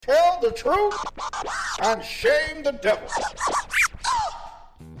the truth and shame the devil.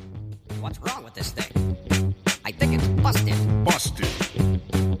 What's wrong with this thing? I think it's busted. Busted.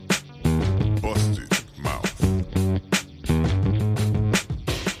 Busted mouth.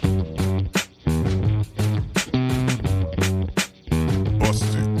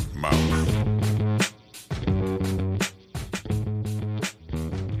 Busted mouth.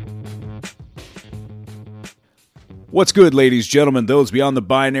 What's good, ladies, gentlemen, those beyond the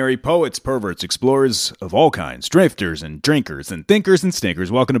binary, poets, perverts, explorers of all kinds, drifters and drinkers and thinkers and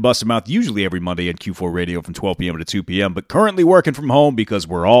stinkers. Welcome to Busted Mouth, usually every Monday at Q4 Radio from 12 p.m. to 2 p.m., but currently working from home because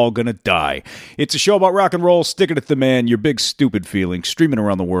we're all gonna die. It's a show about rock and roll, sticking it to the man, your big stupid feelings, streaming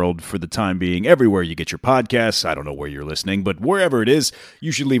around the world for the time being, everywhere you get your podcasts. I don't know where you're listening, but wherever it is,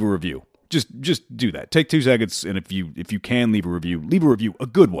 you should leave a review. Just do that. Take 2 seconds, and if you can leave a review, a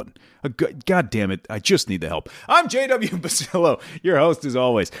good one. God damn it, I just need the help. I'm J.W. Basillo, your host as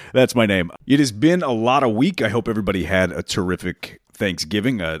always. That's my name. It has been a lot of week. I hope everybody had a terrific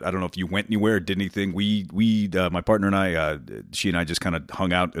Thanksgiving. I don't know if you went anywhere, did anything. We my partner and I, she and I just kind of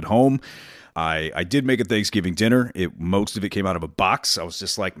hung out at home. I did make a Thanksgiving dinner. Most of it came out of a box. I was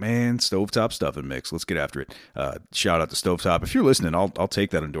just like, man, stovetop stuffing mix. Let's get after it. Shout out to Stovetop. If you're listening, I'll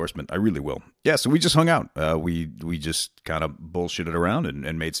take that endorsement. I really will. Yeah, so we just hung out. We just kind of bullshitted around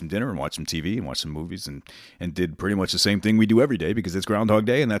and made some dinner and watched some TV and watched some movies and did pretty much the same thing we do every day because it's Groundhog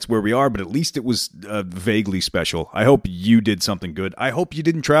Day and that's where we are, but at least it was vaguely special. I hope you did something good. I hope you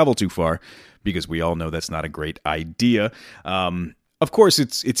didn't travel too far because we all know that's not a great idea. Of course,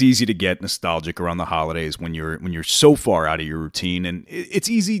 it's easy to get nostalgic around the holidays when you're so far out of your routine, and it's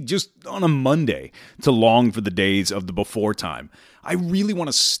easy just on a Monday to long for the days of the before time. I really want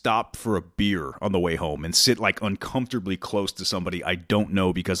to stop for a beer on the way home and sit like uncomfortably close to somebody I don't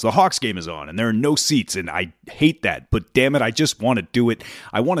know because the Hawks game is on and there are no seats, and I hate that. But damn it, I just want to do it.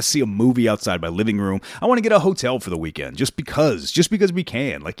 I want to see a movie outside my living room. I want to get a hotel for the weekend just because we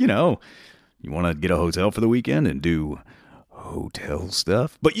can. Like, you want to get a hotel for the weekend and do hotel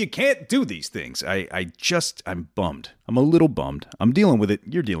stuff, but you can't do these things. I'm bummed. I'm a little bummed. I'm dealing with it.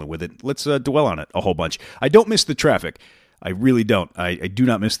 You're dealing with it. Let's dwell on it a whole bunch. I don't miss the traffic. I really don't. I do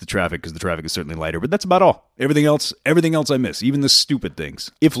not miss the traffic because the traffic is certainly lighter, but that's about all. Everything else I miss, even the stupid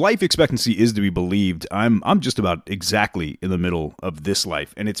things. If life expectancy is to be believed, I'm just about exactly in the middle of this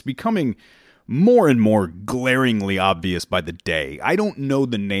life, and it's becoming more and more glaringly obvious by the day. I don't know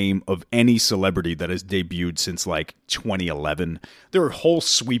the name of any celebrity that has debuted since like 2011. There are whole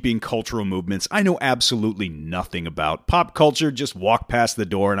sweeping cultural movements I know absolutely nothing about. Pop culture just walked past the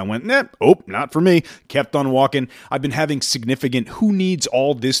door and I went, not for me. Kept on walking. I've been having significant who needs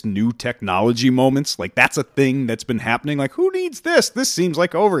all this new technology moments. Like that's a thing that's been happening. Like who needs this? This seems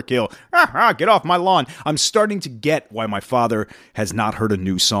like overkill. Get off my lawn. I'm starting to get why my father has not heard a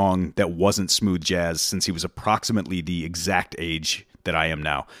new song that wasn't smooth jazz since he was approximately the exact age that I am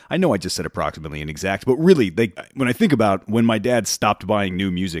now. I know I just said approximately and exact, but really, when I think about when my dad stopped buying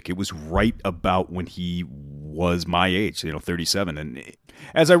new music, it was right about when he was my age, 37. And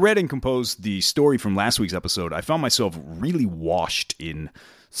as I read and composed the story from last week's episode, I found myself really washed in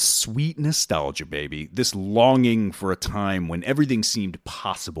sweet nostalgia, baby. This longing for a time when everything seemed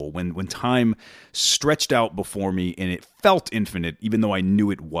possible, when time stretched out before me and it felt infinite, even though I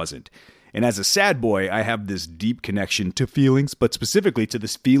knew it wasn't. And as a sad boy, I have this deep connection to feelings, but specifically to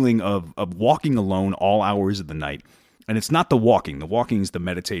this feeling of walking alone all hours of the night. And it's not the walking. The walking is the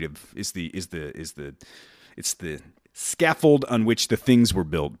meditative, it's the scaffold on which the things were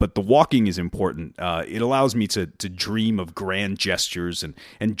built. But the walking is important. It allows me to dream of grand gestures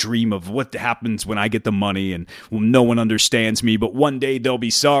and dream of what happens when I get the money and no one understands me. But one day they'll be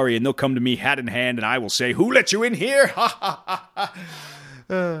sorry and they'll come to me hat in hand and I will say, "Who let you in here?" Ha ha ha ha.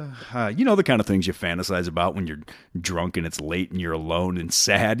 The kind of things you fantasize about when you're drunk and it's late and you're alone and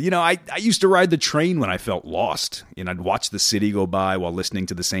sad. I used to ride the train when I felt lost, and I'd watch the city go by while listening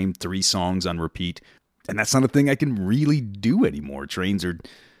to the same 3 songs on repeat. And that's not a thing I can really do anymore. Trains are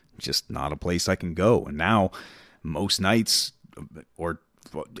just not a place I can go. And now, most nights, or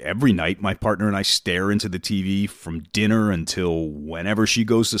every night, my partner and I stare into the TV from dinner until whenever she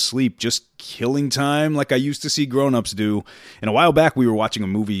goes to sleep, just killing time like I used to see grown-ups do. And a while back, we were watching a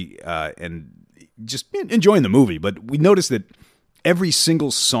movie and just enjoying the movie, but we noticed that every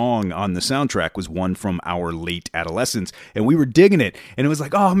single song on the soundtrack was one from our late adolescence, and we were digging it. And it was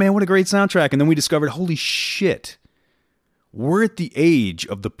like, oh man, what a great soundtrack. And then we discovered, holy shit, we're at the age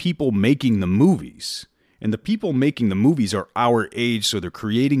of the people making the movies. And the people making the movies are our age, so they're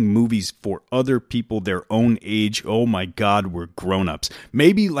creating movies for other people their own age. Oh my God, we're grown-ups.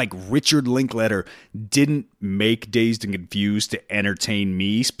 Maybe like Richard Linklater didn't make Dazed and Confused to entertain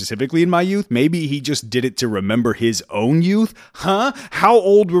me, specifically in my youth. Maybe he just did it to remember his own youth. Huh? How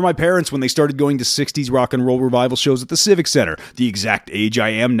old were my parents when they started going to 60s rock and roll revival shows at the Civic Center? The exact age I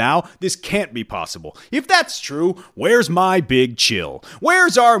am now? This can't be possible. If that's true, where's My Big Chill?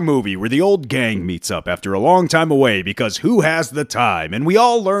 Where's our movie where the old gang meets up after a long time away because who has the time? And we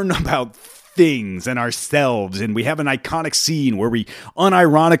all learn about things and ourselves, and we have an iconic scene where we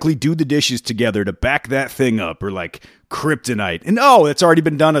unironically do the dishes together to back that thing up, or like Kryptonite. And oh, it's already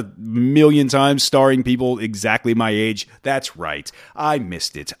been done a million times, starring people exactly my age. That's right. I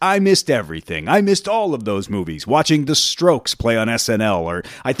missed it. I missed everything. I missed all of those movies. Watching The Strokes play on SNL, or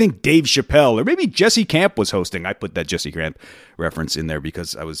I think Dave Chappelle, or maybe Jesse Camp was hosting. I put that Jesse Camp reference in there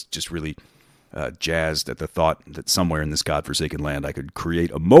because I was just really jazzed at the thought that somewhere in this godforsaken land I could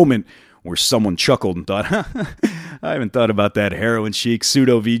create a moment where someone chuckled and thought, I haven't thought about that heroin chic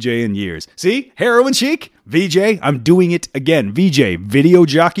pseudo VJ in years. See? Heroin chic? VJ? I'm doing it again. VJ, video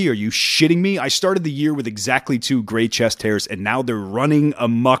jockey? Are you shitting me? I started the year with exactly 2 gray chest hairs, and now they're running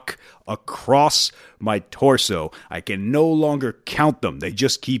amok across my torso. I can no longer count them. They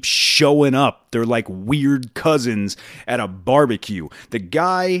just keep showing up. They're like weird cousins at a barbecue. The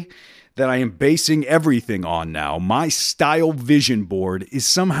guy that I am basing everything on now, my style vision board, is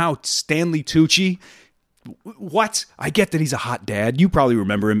somehow Stanley Tucci. What? I get that he's a hot dad. You probably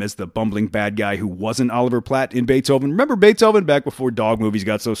remember him as the bumbling bad guy who wasn't Oliver Platt in Beethoven. Remember Beethoven back before dog movies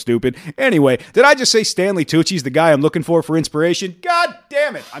got so stupid? Anyway, did I just say Stanley Tucci's the guy I'm looking for inspiration? God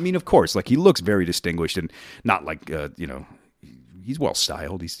damn it. I mean, of course, like he looks very distinguished and not like, he's well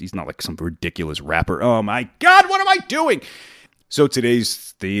styled. He's not like some ridiculous rapper. Oh my God, what am I doing? So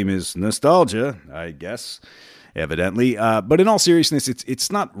today's theme is nostalgia, I guess, evidently. But in all seriousness, it's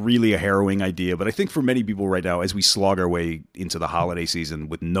not really a harrowing idea. But I think for many people right now, as we slog our way into the holiday season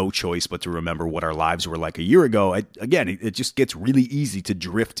with no choice but to remember what our lives were like a year ago, it just gets really easy to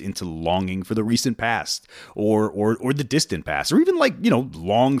drift into longing for the recent past or the distant past, or even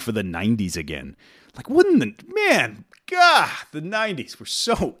long for the 90s again. Like, the 90s were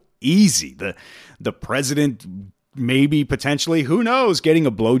so easy. The president... Maybe, potentially, who knows? Getting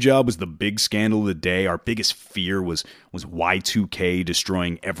a blowjob was the big scandal of the day. Our biggest fear was Y2K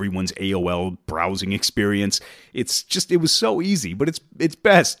destroying everyone's AOL browsing experience. It was so easy, but it's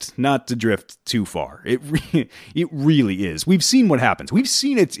best not to drift too far. It really is. We've seen what happens. We've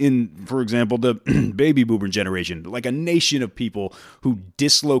seen it in, for example, the baby boomer generation, like a nation of people who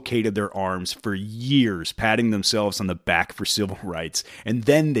dislocated their arms for years, patting themselves on the back for civil rights, and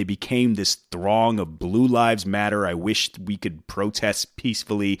then they became this throng of Blue Lives Matter. I wished we could protest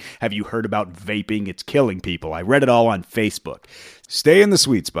peacefully. Have you heard about vaping? It's killing people. I read it all on Facebook. Stay in the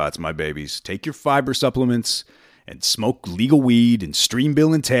sweet spots, my babies. Take your fiber supplements and smoke legal weed and stream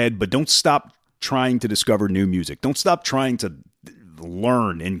Bill and Ted, but don't stop trying to discover new music. Don't stop trying to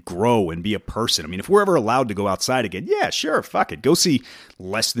learn and grow and be a person. I mean, if we're ever allowed to go outside again, yeah, sure, fuck it. Go see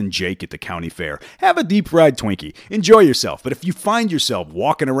Less Than Jake at the county fair. Have a deep fried Twinkie. Enjoy yourself. But if you find yourself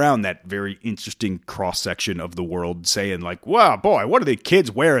walking around that very interesting cross-section of the world saying like, wow, boy, what are the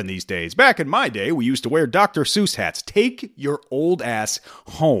kids wearing these days? Back in my day, we used to wear Dr. Seuss hats. Take your old ass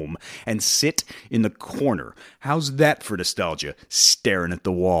home and sit in the corner. How's that for nostalgia? Staring at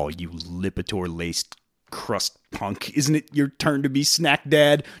the wall, you Lipitor-laced crust punk. Isn't it your turn to be snack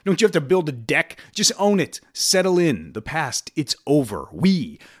dad? Don't you have to build a deck? Just own it. Settle in. The past, it's over.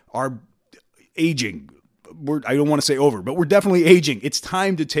 We are aging. I don't want to say over, but we're definitely aging. It's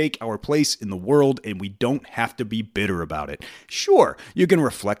time to take our place in the world, and we don't have to be bitter about it. Sure, you can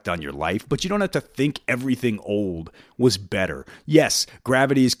reflect on your life, but you don't have to think everything old was better. Yes,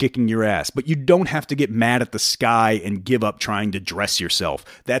 gravity is kicking your ass, but you don't have to get mad at the sky and give up trying to dress yourself.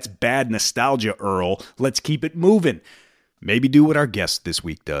 That's bad nostalgia, Earl. Let's keep it moving. Maybe do what our guest this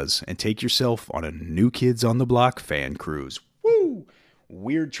week does and take yourself on a New Kids on the Block fan cruise. Woo!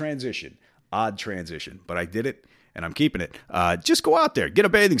 Weird transition. Odd transition, but I did it, and I'm keeping it. Just go out there, get a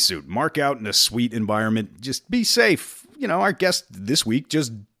bathing suit, mark out in a sweet environment, just be safe. Our guest this week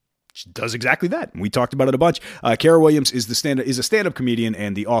just does exactly that. We talked about it a bunch. Kara Williams is a stand-up comedian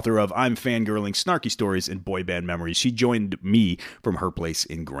and the author of I'm Fangirling Snarky Stories and Boy Band Memories. She joined me from her place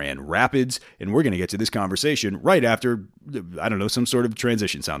in Grand Rapids, and we're going to get to this conversation right after, I don't know, some sort of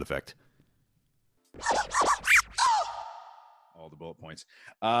transition sound effect. The bullet points.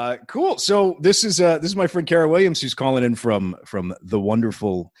 Cool. So this is my friend Kara Williams, who's calling in from the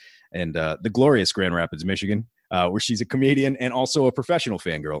wonderful and the glorious Grand Rapids, Michigan. where she's a comedian and also a professional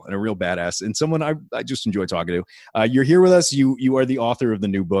fangirl and a real badass and someone I just enjoy talking to. You're here with us. You are the author of the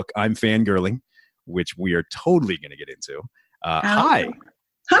new book, I'm Fangirling, which we are totally going to get into. Hi.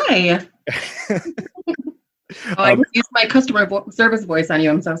 Hi. I used my customer service voice on you.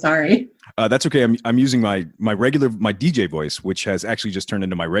 I'm so sorry. That's okay. I'm using my DJ voice, which has actually just turned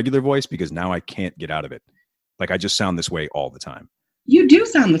into my regular voice because now I can't get out of it. Like I just sound this way all the time. You do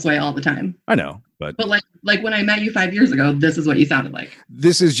sound this way all the time. I know, but like when I met you 5 years ago, this is what you sounded like.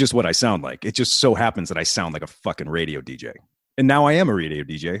 This is just what I sound like. It just so happens that I sound like a fucking radio DJ. And now I am a radio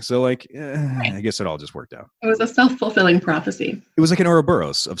DJ. So I guess it all just worked out. It was a self-fulfilling prophecy. It was like an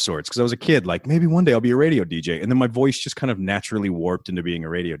Ouroboros of sorts because I was a kid. Like maybe one day I'll be a radio DJ. And then my voice just kind of naturally warped into being a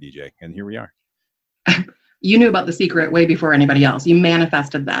radio DJ. And here we are. You knew about the secret way before anybody else. You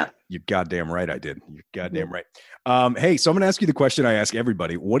manifested that. You're goddamn right I did. You're goddamn right. Hey, so I'm going to ask you the question I ask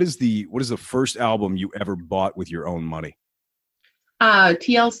everybody. What is the first album you ever bought with your own money?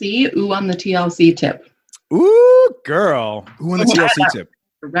 TLC, Ooh on the TLC Tip. Ooh, girl. Ooh on the TLC Tip.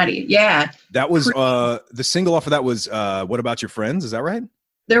 Ready. Yeah. That was the single off of that was What About Your Friends? Is that right?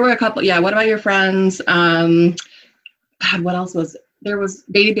 There were a couple. Yeah. What About Your Friends? God, what else was there? Was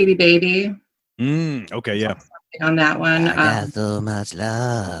Baby Baby Baby. Okay, yeah. On that one. I got so much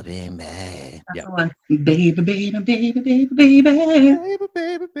love in me. Yeah. Baby, baby, baby, baby, baby. Baby,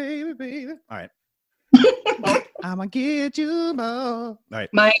 baby, baby, baby. All right. I'm gonna get you more. All right.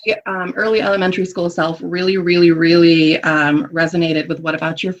 My early elementary school self really, really, really resonated with What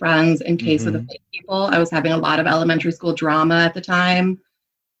About Your Friends in Case of the Fake People. I was having a lot of elementary school drama at the time.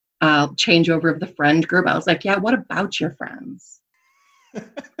 Changeover of the friend group. I was like, yeah, what about your friends?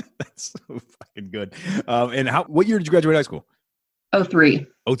 That's so fucking good. And what year did you graduate high school? 03.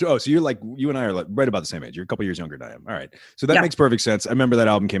 Oh, so you're like, you and I are like right about the same age. You're a couple years younger than I am. All right. So that makes perfect sense. I remember that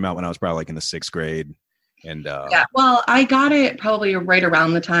album came out when I was probably like in the 6th grade. And yeah, well, I got it probably right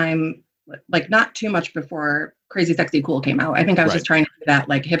around the time, like not too much before Crazy Sexy Cool came out. I think I was just trying to do that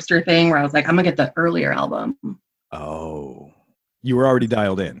like hipster thing where I was like, I'm gonna get the earlier album. Oh, you were already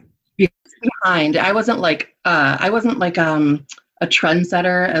dialed in. Behind. I wasn't like a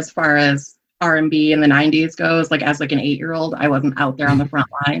trendsetter as far as R&B in the 90s goes. Like as like an 8-year-old, I wasn't out there on the front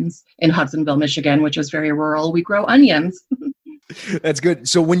lines in Hudsonville, Michigan, which is very rural. We grow onions. That's good.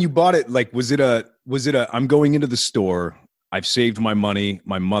 So when you bought it, like, was it a, I'm going into the store, I've saved my money,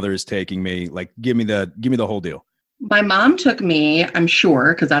 my mother is taking me, like, give me the whole deal. My mom took me, I'm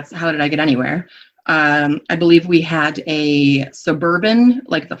sure, because that's how did I get anywhere? I believe we had a Suburban,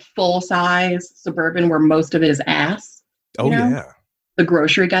 like the full size Suburban where most of it is ass. Oh, yeah. The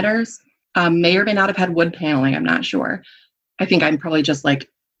grocery getters may or may not have had wood paneling. I'm not sure. I think I'm probably just like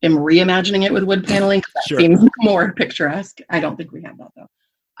am reimagining it with wood paneling because that seems more picturesque. I don't think we have that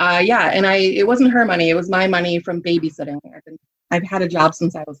though. Yeah, and it wasn't her money. It was my money from babysitting. I've had a job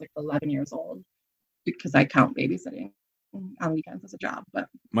since I was like 11 years old because I count babysitting on weekends as a job. But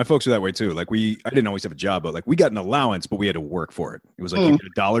my folks were that way too. Like I didn't always have a job, but like we got an allowance, but we had to work for it. It was like you get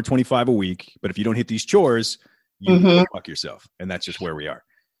 $1.25 a week, but if you don't hit these chores, you fuck yourself. And that's just where we are.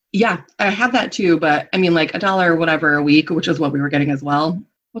 Yeah, I had that too, but I mean like $1 whatever a week, which is what we were getting as well.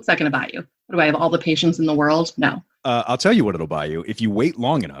 What's that going to buy you? What do I have all the patience in the world? No. I'll tell you what it'll buy you. If you wait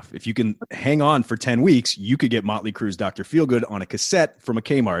long enough, if you can hang on for 10 weeks, you could get Motley Crue's Dr. Feelgood on a cassette from a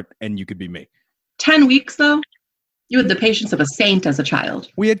Kmart and you could be me. 10 weeks though? You had the patience of a saint as a child.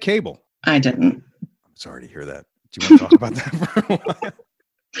 We had cable. I didn't. I'm sorry to hear that. Do you want to talk about that for a while?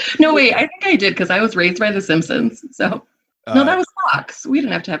 No, wait. I think I did because I was raised by The Simpsons. So no, that was Fox. We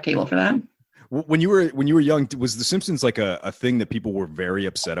didn't have to have cable for that. When you were young, was The Simpsons like a thing that people were very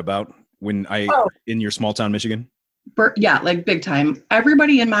upset about in your small town Michigan? Yeah, like big time.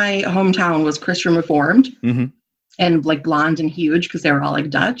 Everybody in my hometown was Christian Reformed and like blonde and huge because they were all like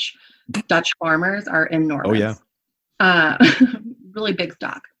Dutch. Dutch farmers are enormous. Oh yeah. Really big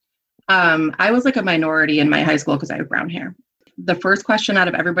stock. I was like a minority in my high school because I have brown hair. The first question out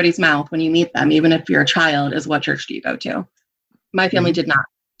of everybody's mouth when you meet them, even if you're a child, is what church do you go to? My family did not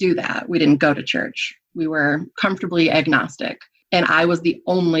do that. We didn't go to church. We were comfortably agnostic. And I was the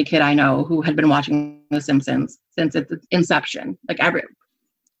only kid I know who had been watching The Simpsons since its inception. Like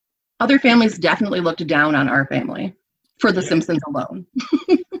other families definitely looked down on our family for The Simpsons alone.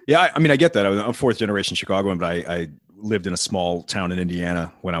 Yeah, I mean, I get that. I'm a 4th generation Chicagoan, but I lived in a small town in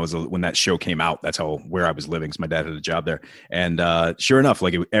Indiana when that show came out. That's where I was living because my dad had a job there. And sure enough,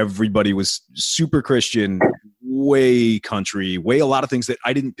 like everybody was super Christian, way country, way a lot of things that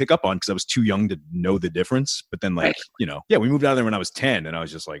I didn't pick up on because I was too young to know the difference. But then, like, we moved out of there when I was 10, and I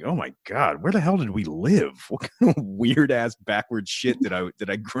was just like, oh my God, where the hell did we live? What kind of weird ass backward shit did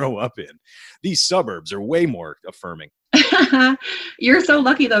I grow up in? These suburbs are way more affirming. You're so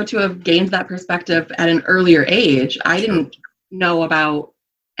lucky though to have gained that perspective at an earlier age. I didn't know about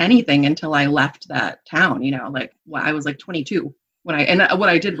anything until I left that town, I was like 22 what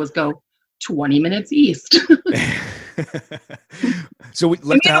I did was go 20 minutes east. So we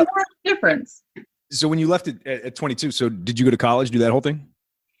left out difference. So when you left it at 22, so did you go to college, do that whole thing?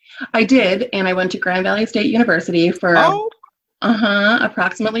 I did, and I went to Grand Valley State University for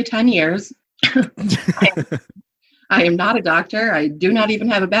approximately 10 years. I am not a doctor. I do not even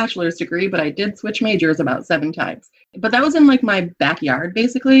have a bachelor's degree, but I did switch majors about 7 times. But that was in like my backyard,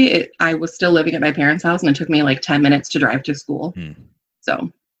 basically. I was still living at my parents' house, and it took me like 10 minutes to drive to school. So,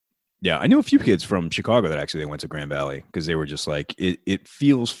 yeah, I knew a few kids from Chicago that actually went to Grand Valley because they were just like, it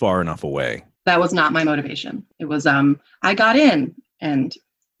feels far enough away. That was not my motivation. It was, I got in, and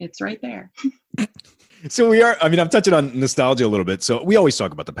it's right there. So I'm touching on nostalgia a little bit. So we always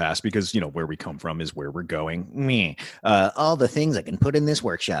talk about the past because, where we come from is where we're going. All the things I can put in this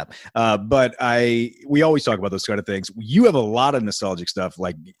workshop. But we always talk about those kind of things. You have a lot of nostalgic stuff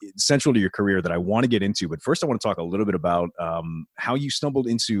like central to your career that I want to get into. But first I want to talk a little bit about how you stumbled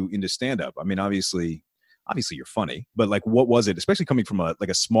into stand-up. I mean, obviously you're funny, but like, what was it, especially coming from a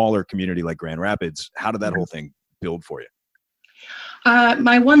smaller community like Grand Rapids? How did that whole thing build for you?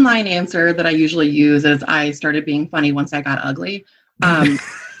 My one-line answer that I usually use is I started being funny once I got ugly.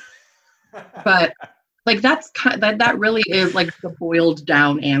 But like that really is like the boiled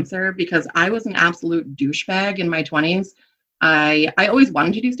down answer because I was an absolute douchebag in my 20s. I always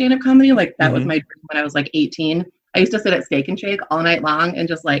wanted to do stand-up comedy. Like that was my dream when I was like 18. I used to sit at Steak and Shake all night long and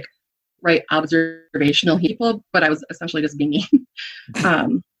just like write observational people, but I was essentially just being mean.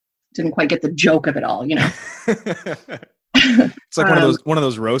 Didn't quite get the joke of it all, It's like one of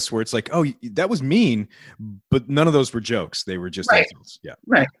those roasts where it's like, oh, that was mean, but none of those were jokes. They were just insults. Yeah.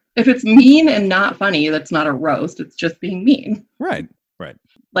 Right. If it's mean and not funny, that's not a roast. It's just being mean. Right.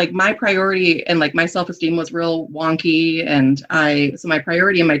 Like my priority and like my self-esteem was real wonky. And so my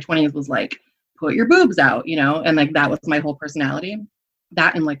priority in my 20s was like, put your boobs out, and like that was my whole personality.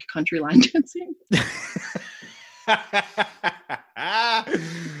 That and like country line dancing.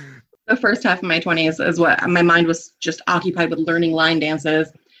 The first half of my 20s is what my mind was just occupied with learning line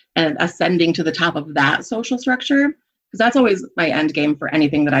dances and ascending to the top of that social structure. Because that's always my end game for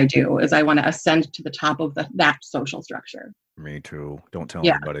anything that I do is I want to ascend to the top of that social structure. Me too. Don't tell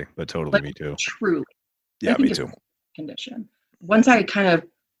anybody, but totally me too. Truly. Yeah, me too. Condition. Once I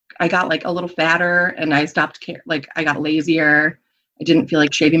got like a little fatter and I stopped I got lazier. I didn't feel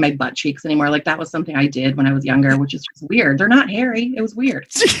like shaving my butt cheeks anymore. Like that was something I did when I was younger, which is just weird. They're not hairy. It was weird.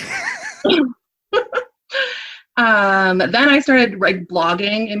 Then I started like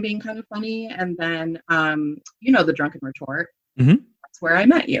blogging and being kind of funny. And then, the Drunken Retort, that's where I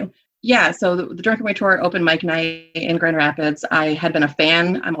met you. Yeah. So the Drunken Retort open mic night in Grand Rapids, I had been a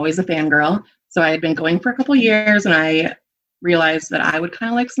fan. I'm always a fangirl. So I had been going for a couple years and I realized that I would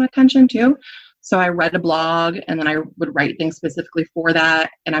kind of like some attention too. So I read a blog and then I would write things specifically for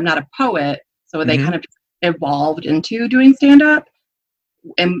that. And I'm not a poet. So they kind of evolved into doing stand-up.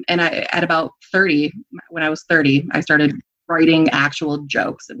 And I, at about 30, when I was 30, I started writing actual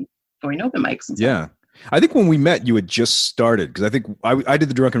jokes and going to open mics. And stuff. Yeah. I think when we met, you had just started because I think I did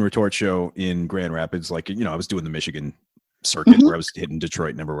the Drunken Retort show in Grand Rapids. Like, I was doing the Michigan circuit where I was hitting Detroit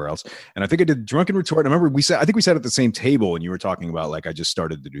and everywhere else. And I think I did Drunken Retort. I remember I think we sat at the same table and you were talking about like, I just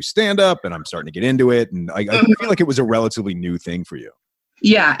started to do stand up and I'm starting to get into it. And I feel like it was a relatively new thing for you.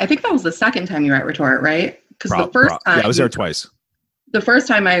 Yeah. I think that was the second time you were at Retort, right? Because the first time. Yeah, I was there twice. The first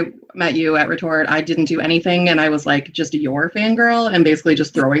time I met you at Retort, I didn't do anything. And I was like just your fangirl and basically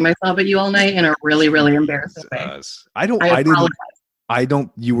just throwing myself at you all night in a really, really embarrassing way.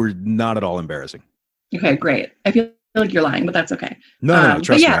 You were not at all embarrassing. Okay, great. I feel like you're lying, but that's okay. No,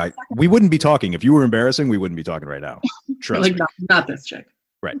 trust me. We wouldn't be talking. If you were embarrassing, we wouldn't be talking right now. Trust me. Not this chick.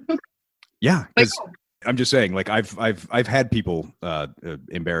 Right. Yeah. Because I'm just saying, like I've had people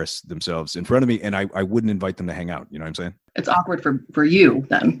embarrass themselves in front of me and I wouldn't invite them to hang out. You know what I'm saying? It's awkward for you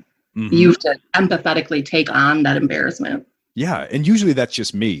then. You have to empathetically take on that embarrassment. Yeah. And usually that's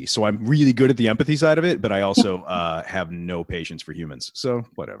just me. So I'm really good at the empathy side of it, but I also have no patience for humans. So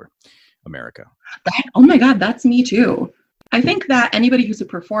whatever. America. Oh my God, that's me too. I think that anybody who's a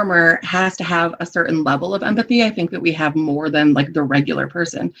performer has to have a certain level of empathy. I think that we have more than like the regular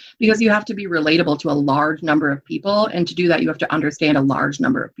person because you have to be relatable to a large number of people. And to do that, you have to understand a large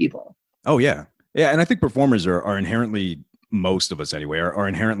number of people. Oh, yeah. Yeah, and I think performers are inherently, most of us anyway, are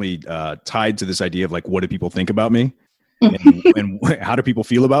inherently tied to this idea of like, what do people think about me? And how do people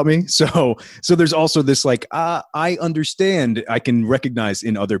feel about me? So there's also this like, I understand, I can recognize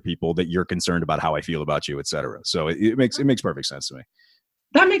in other people that you're concerned about how I feel about you, etc. So it makes perfect sense to me.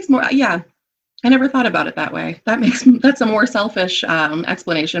 That makes more, yeah. I never thought about it that way. That's a more selfish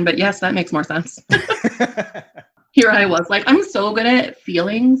explanation, but yes, that makes more sense. Here I was like, I'm so good at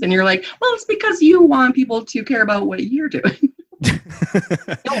feelings, and you're like, well, it's because you want people to care about what you're doing. Oh,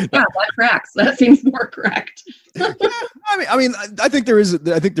 yeah, that tracks. That seems more correct. I think there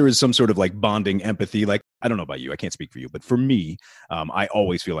is some sort of like bonding empathy. Like, I don't know about you, I can't speak for you, but for me, I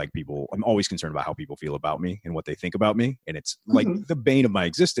always feel like I'm always concerned about how people feel about me and what they think about me, and it's like the bane of my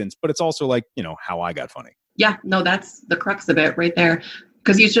existence. But it's also like, how I got funny. Yeah, no, that's the crux of it right there.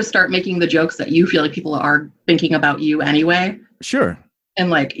 Because you just start making the jokes that you feel like people are thinking about you anyway. Sure.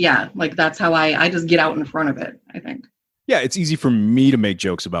 And like, yeah, like that's how I just get out in front of it, I think. Yeah, it's easy for me to make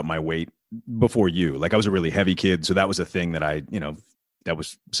jokes about my weight before you. Like, I was a really heavy kid, so that was a thing that that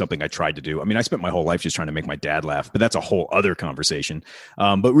was something I tried to do. I mean, I spent my whole life just trying to make my dad laugh, but that's a whole other conversation.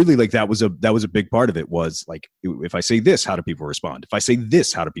 But really, like, that was a big part of it, was like, if I say this, how do people respond? If I say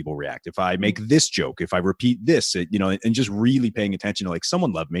this, how do people react? If I make this joke, if I repeat this, and just really paying attention to like,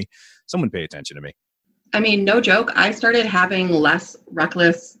 someone loved me, someone pay attention to me. I mean, no joke. I started having less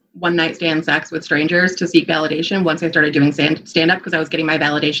reckless one-night stand sex with strangers to seek validation once I started doing stand-up, because I was getting my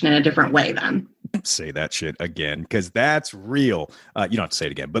validation in a different way then. Say that shit again, because that's real. You don't have to say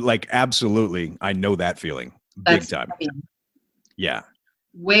it again, but like, absolutely, I know that feeling big time. Yeah.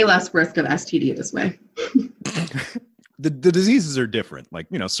 Way less risk of STD this way. The diseases are different, like,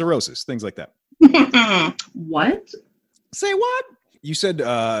 cirrhosis, things like that. What? Say what? You said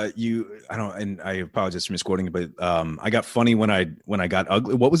and I apologize for misquoting it, but I got funny when I got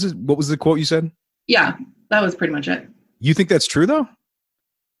ugly. What was the quote you said? Yeah, that was pretty much it. You think that's true though?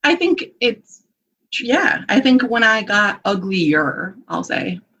 I think I think when I got uglier, I'll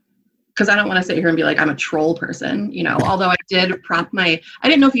say, because I don't want to sit here and be like, I'm a troll person, although I did I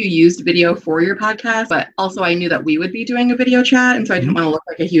didn't know if you used video for your podcast, but also I knew that we would be doing a video chat. And so I didn't want to look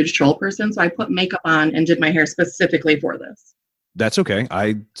like a huge troll person. So I put makeup on and did my hair specifically for this. That's okay.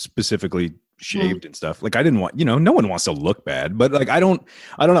 I specifically shaved and stuff. Like, I didn't want, no one wants to look bad, but like, I don't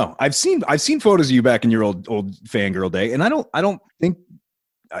know. I've seen photos of you back in your old fangirl day, and I don't think,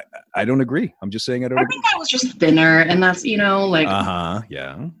 I don't agree. I'm just saying I agree. think I was just thinner, and that's, like,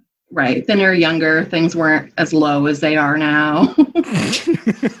 yeah. Right. Thinner, younger, things weren't as low as they are now.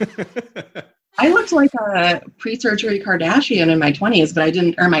 I looked like a pre-surgery Kardashian in my 20s, but I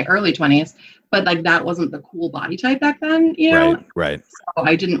didn't, or my early 20s, but like, that wasn't the cool body type back then, Right. So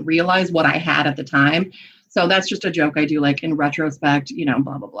I didn't realize what I had at the time. So that's just a joke I do, like, in retrospect,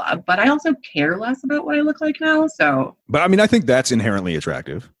 blah, blah, blah. But I also care less about what I look like now. So, but I mean, I think that's inherently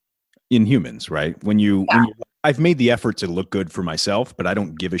attractive in humans, right? When I've made the effort to look good for myself, but I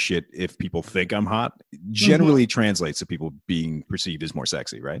don't give a shit if people think I'm hot. Generally translates to people being perceived as more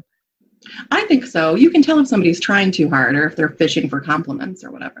sexy, right? I think so. You can tell if somebody's trying too hard or if they're fishing for compliments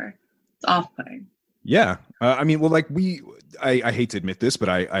or whatever. It's off-putting. Yeah. I mean, well, like I hate to admit this, but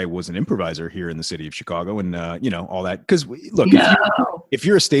I was an improviser here in the city of Chicago, and all that. Because look, if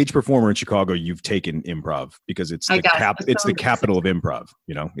you're a stage performer in Chicago, you've taken improv, because it's the capital of improv.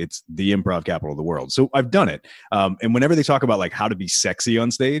 It's the improv capital of the world. So I've done it. And whenever they talk about like how to be sexy on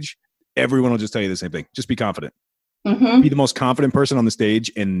stage, everyone will just tell you the same thing. Just be confident. Be the most confident person on the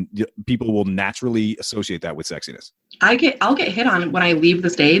stage, and people will naturally associate that with sexiness. I'll get hit on when I leave the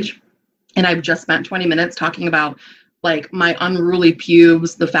stage, and I've just spent 20 minutes talking about like my unruly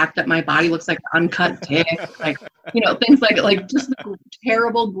pubes, the fact that my body looks like uncut dick, like, things like just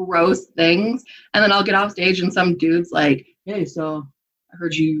terrible, gross things. And then I'll get off stage and some dude's like, hey, so I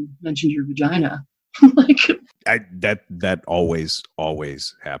heard you mentioned your vagina. Like, that always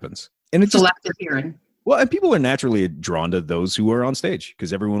happens. And it's selective hearing. Well, and people are naturally drawn to those who are on stage,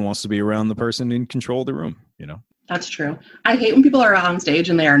 because everyone wants to be around the person in control of the room, That's true. I hate when people are on stage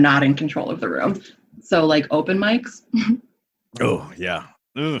and they are not in control of the room. So like open mics. Oh, yeah.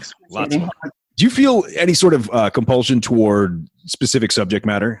 Ugh, lots of them. Do you feel any sort of compulsion toward specific subject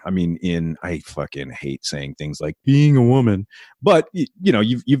matter? I mean, I fucking hate saying things like being a woman, but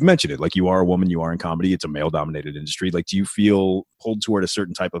you've mentioned it. Like, you are a woman, you are in comedy. It's a male-dominated industry. Like, do you feel pulled toward a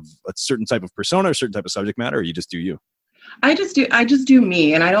certain type of persona, a certain type of subject matter, or you just do you? I just do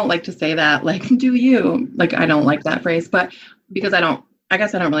me, and I don't like to say that. Like, do you? Like, I don't like that phrase, but because I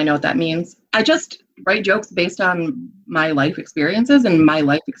guess I don't really know what that means. I just write jokes based on my life experiences, and my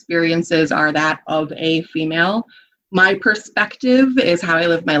life experiences are that of a female my perspective is how I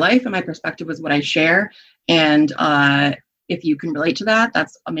live my life, and my perspective is what I share. And if you can relate to that,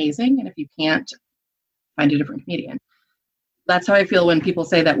 that's amazing. And if you can't, find a different comedian. That's how I feel when people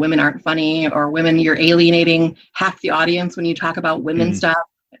say that women aren't funny, or women, you're alienating half the audience when you talk about women stuff.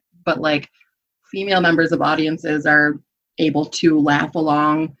 But like, female members of audiences are able to laugh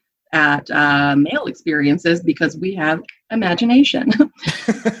along at male experiences because we have imagination. So,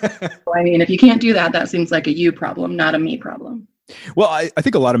 I mean, if you can't do that, that seems like a you problem, not a me problem. Well, I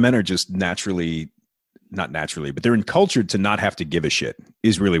think a lot of men are just not naturally, but they're encultured to not have to give a shit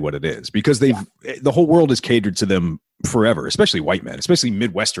is really what it is, because the whole world is catered to them forever, especially white men, especially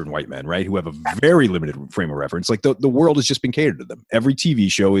Midwestern white men, right? Who have a very limited frame of reference. Like the world has just been catered to them. Every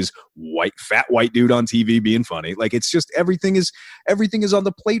TV show is fat white dude on TV being funny. Like, it's just, everything is on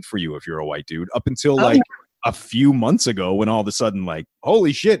the plate for you if you're a white dude, up until a few months ago, when all of a sudden, like,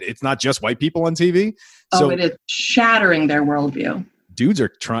 holy shit, it's not just white people on TV. So it is shattering their worldview. Dudes are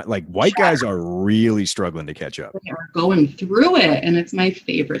trying, like, white guys are really struggling to catch up. They are going through it, and it's my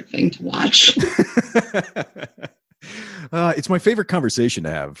favorite thing to watch. It's my favorite conversation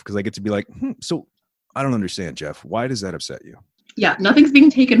to have, because I get to be like, so I don't understand, Jeff. Why does that upset you? Yeah, nothing's being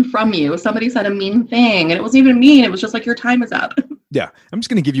taken from you. Somebody said a mean thing, and it wasn't even mean. It was just like, your time is up. Yeah, I'm just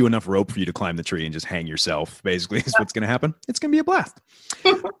going to give you enough rope for you to climb the tree and just hang yourself, basically, is what's going to happen. It's going to be a blast.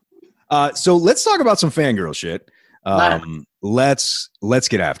 So let's talk about some fangirl shit. Let's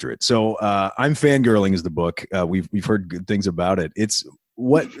get after it. So I'm Fangirling is the book. We've heard good things about it.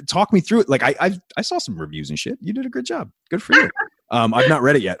 Talk me through it. Like, I saw some reviews and shit. You did a good job. Good for you. I've not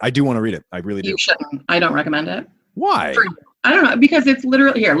read it yet. I do want to read it. I really do. You shouldn't. I don't recommend it. Why? I don't know, because it's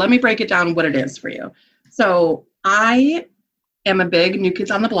literally, here, let me break it down what it is for you. So I am a big New Kids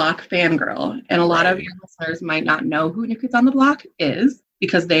on the Block fangirl, and a lot of your listeners might not know who New Kids on the Block is,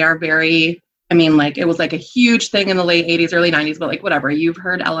 because they are very, I mean, like, it was like a huge thing in the late 80s, early 90s, but like, whatever. You've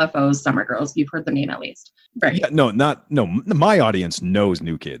heard LFO's Summer Girls. You've heard the name at least. Right. Yeah, no, my audience knows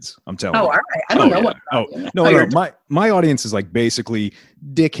New Kids. I'm telling you. Oh, all right. I don't know what. No. My audience is like basically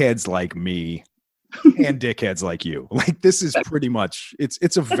dickheads like me and dickheads like you. Like, this is pretty much,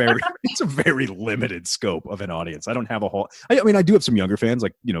 it's a very limited scope of an audience. I don't have a whole, I mean, I do have some younger fans,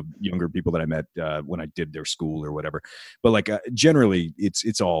 like, younger people that I met when I did their school or whatever. But like, generally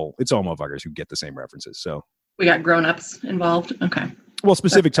it's all motherfuckers who get the same references. So we got grown-ups involved. Okay. Well,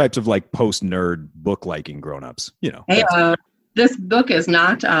 specific types of like post-nerd book liking grown-ups, Hey, this book is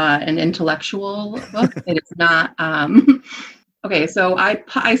not an intellectual book. It is not. Okay, so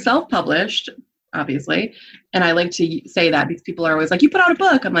I self-published, obviously, and I like to say that because people are always like, you put out a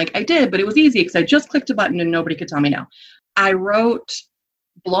book. I'm like, I did, but it was easy because I just clicked a button and nobody could tell me no. I wrote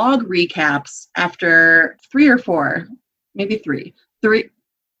blog recaps after 4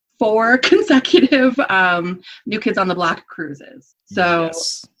 consecutive New Kids on the Block cruises. So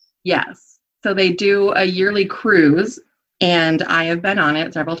yes. So they do a yearly cruise, and I have been on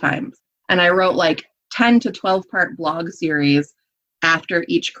it several times. And I wrote like 10 to 12 part blog series after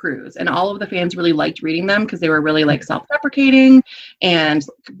each cruise. And all of the fans really liked reading them because they were really like self-deprecating and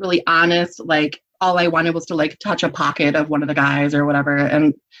really honest. Like, all I wanted was to like touch a pocket of one of the guys or whatever.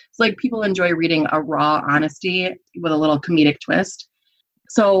 And it's like, people enjoy reading a raw honesty with a little comedic twist.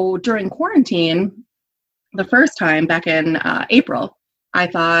 So during quarantine, the first time back in April, I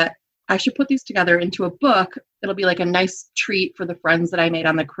thought I should put these together into a book. It'll be like a nice treat for the friends that I made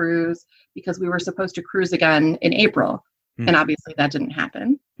on the cruise, because we were supposed to cruise again in April. And obviously that didn't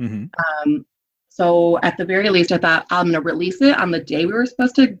happen. So at the very least, I thought I'm going to release it on the day we were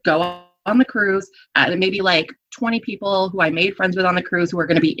supposed to go on the cruise. And maybe like 20 people who I made friends with on the cruise who are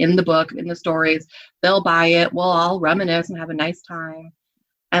going to be in the book, in the stories, they'll buy it. We'll all reminisce and have a nice time.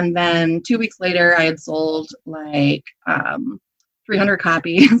 And then 2 weeks later, I had sold like 300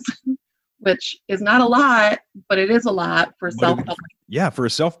 copies, which is not a lot, but it is a lot for self-published. Yeah, for a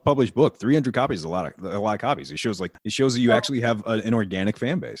self-published book, 300 copies is a lot of copies. It shows that you actually have an organic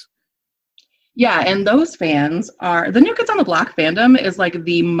fan base. Yeah, and those fans are, the New Kids on the Block fandom is like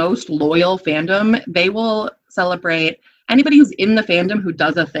the most loyal fandom. They will celebrate anybody who's in the fandom who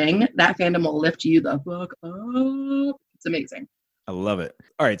does a thing. That fandom will lift you the fuck up. It's amazing. I love it.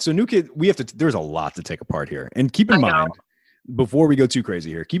 All right, so New Kid, there's a lot to take apart here. And keep in mind, before we go too crazy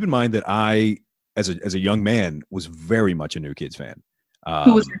here, keep in mind that I, as a young man, was very much a New Kids fan.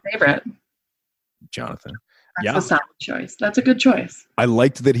 Who was your favorite? Jonathan. That's a solid choice. That's a good choice. I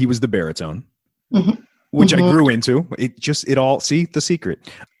liked that he was the baritone. which I grew into. It all, see the secret.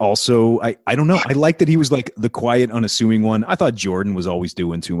 Also, I don't know. I like that he was like the quiet, unassuming one. I thought Jordan was always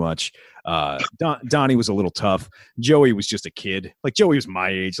doing too much. Donnie was a little tough. Joey was just a kid. Like Joey was my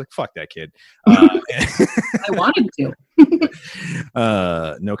age. Like, fuck that kid. I wanted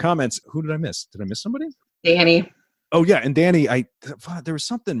to. No comments. Who did I miss? Did I miss somebody? Danny. Oh yeah. And Danny, there was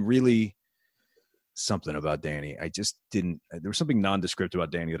something about Danny. I just didn't, there was something nondescript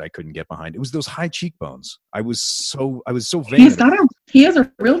about Danny that I couldn't get behind. It was those high cheekbones. I was so vain. He has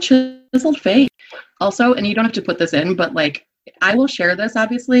a real chiseled face also. And you don't have to put this in, but like, I will share this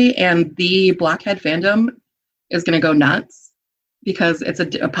obviously. And the Blockhead fandom is going to go nuts because it's a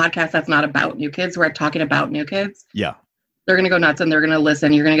podcast that's not about New Kids. We're talking about New Kids. Yeah. They're going to go nuts and they're going to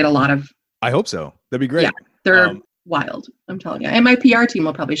listen. You're going to get a lot of. I hope so. That'd be great. Yeah, they're wild. I'm telling you. And my PR team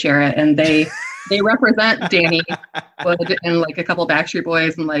will probably share it. And they represent Danny Wood and like a couple Backstreet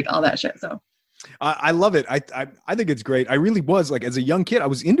Boys and like all that shit. So. I love it. I think it's great. I really was like, as a young kid, I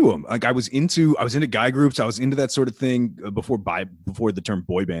was into them. Like I was into guy groups. I was into that sort of thing before the term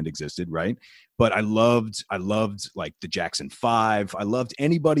boy band existed. Right. But I loved like the Jackson 5. I loved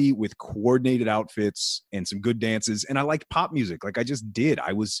anybody with coordinated outfits and some good dances. And I liked pop music. Like I just did.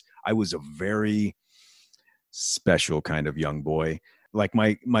 I was a very special kind of young boy. Like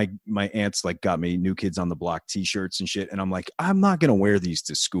my aunts like got me New Kids on the Block t-shirts and shit. And I'm like, I'm not going to wear these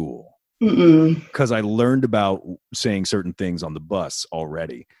to school. Because I learned about saying certain things on the bus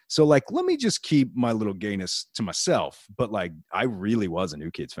already. So like, let me just keep my little gayness to myself. But like, I really was a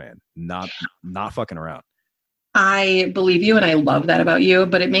New Kids fan, not fucking around. I believe you and I love that about you,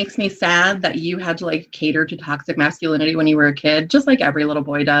 but it makes me sad that you had to like cater to toxic masculinity when you were a kid, just like every little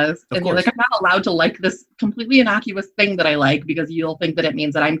boy does. And you're like, I'm not allowed to like this completely innocuous thing that I like because you'll think that it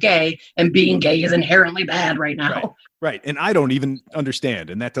means that I'm gay and being gay is inherently bad right now. Right. And I don't even understand,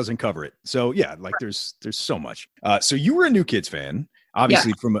 and that doesn't cover it. So yeah, like there's so much. So you were a New Kids fan,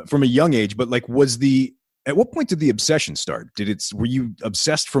 obviously from a young age, but like at what point did the obsession start? Were you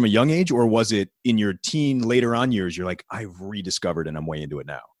obsessed from a young age, or was it in your later on years? You're like, I've rediscovered and I'm way into it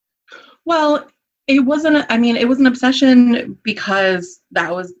now. Well, it was an obsession because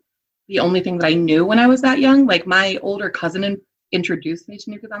that was the only thing that I knew when I was that young. Like my older cousin introduced me to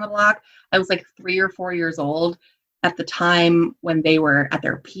New Kids on the Block. I was like 3 or 4 years old at the time when they were at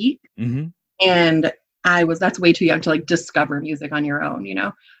their peak. Mm-hmm. And that's way too young to like discover music on your own, you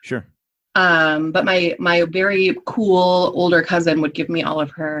know? Sure. But my very cool older cousin would give me all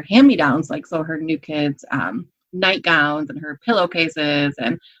of her hand-me-downs, like so her New Kids nightgowns and her pillowcases,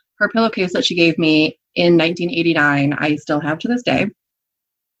 and her pillowcase that she gave me in 1989 I still have to this day.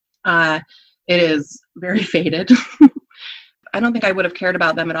 It is very faded. I don't think I would have cared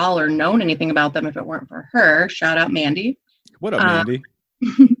about them at all or known anything about them if it weren't for her. Shout out Mandy. What up, Mandy?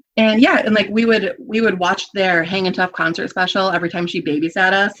 And yeah, and like we would watch their Hangin' Tough concert special every time she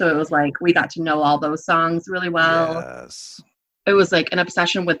babysat us. So it was like we got to know all those songs really well. Yes. It was like an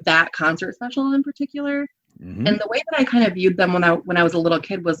obsession with that concert special in particular. Mm-hmm. And the way that I kind of viewed them when I was a little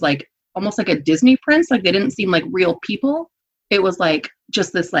kid was like almost like a Disney prince. Like they didn't seem like real people. It was like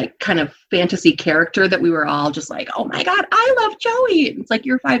just this like kind of fantasy character that we were all just like, oh my God, I love Joey. It's like,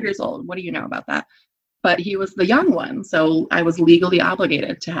 you're 5 years old. What do you know about that? But he was the young one. So I was legally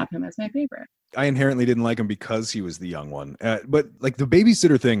obligated to have him as my favorite. I inherently didn't like him because he was the young one. But like the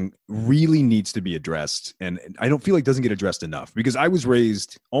babysitter thing really needs to be addressed. And I don't feel like it doesn't get addressed enough because I was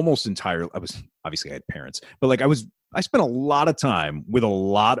raised almost entirely. I had parents, but like I spent a lot of time with a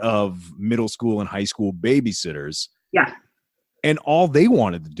lot of middle school and high school babysitters. Yeah. And all they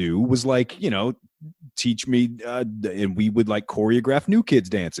wanted to do was like, you know, teach me and we would like choreograph New Kids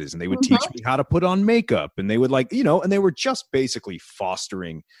dances, and they would teach me how to put on makeup, and they would like, you know, and they were just basically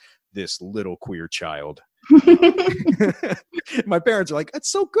fostering this little queer child. My parents are like,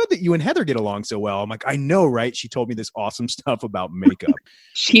 it's so good that you and Heather get along so well. I'm like, I know, right? She told me this awesome stuff about makeup.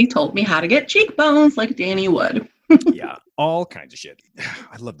 She told me how to get cheekbones like Danny Wood. Yeah, all kinds of shit.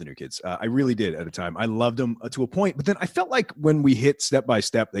 I love the New Kids. I really did at a time. I loved them to a point, but then I felt like when we hit Step by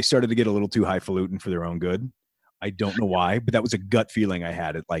Step, they started to get a little too highfalutin for their own good. I don't know why, but that was a gut feeling I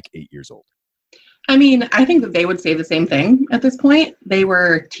had at like 8 years old. I mean, I think that they would say the same thing at this point. They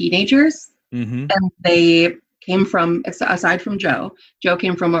were teenagers, and they came from, aside from Joe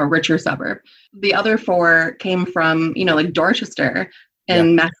came from a richer suburb. The other four came from, you know, like Dorchester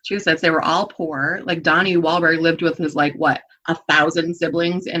in Massachusetts. They were all poor. Like Donnie Wahlberg lived with his 1,000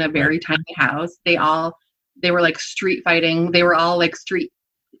 siblings in a very tiny house. They were like street fighting. They were all like street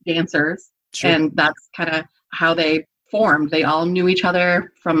dancers. Sure. And that's kind of how they formed. They all knew each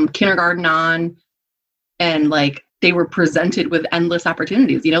other from kindergarten on, and like they were presented with endless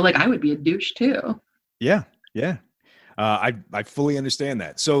opportunities. You know, like I would be a douche too. Yeah. Yeah. I fully understand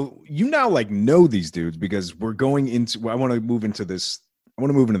that. So you now like know these dudes because we're going into, I want to move into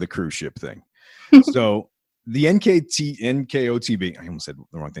the cruise ship thing. So the NKOTB, I almost said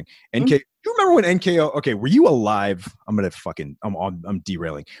the wrong thing. Do you remember when NKO, okay, were you alive? I'm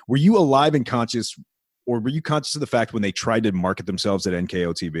derailing. Were you alive and conscious, or were you conscious of the fact when they tried to market themselves at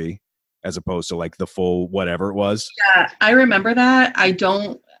NKOTB as opposed to like the full whatever it was? Yeah, I remember that.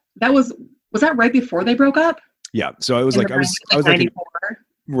 Was that right before they broke up? Yeah. So I was like 94?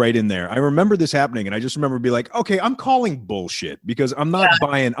 Right in there. I remember this happening, and I just remember being like, okay, I'm calling bullshit because I'm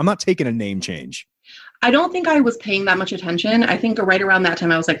not taking a name change. I don't think I was paying that much attention. I think right around that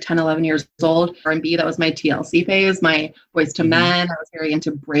time, I was like 10, 11 years old. R&B, that was my TLC phase, my Boyz II Men. I was very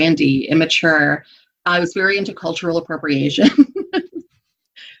into Brandy, Immature. I was very into cultural appropriation.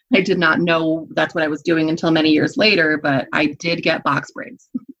 I did not know that's what I was doing until many years later, but I did get box braids.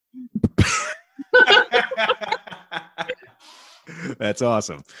 That's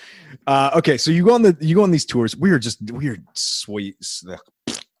awesome. Okay, so you go on these tours. We are sweet,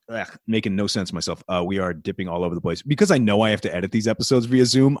 making no sense myself. We are dipping all over the place because I know I have to edit these episodes via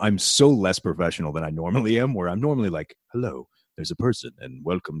Zoom. I'm so less professional than I normally am, where I'm normally like, hello, there's a person, and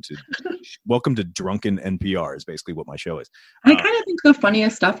welcome to Drunken NPR is basically what my show is. I kind of think the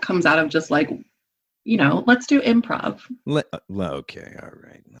funniest stuff comes out of just like, let's do improv. Okay, all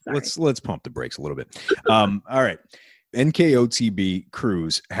right. Sorry. Let's pump the brakes a little bit. All right. NKOTB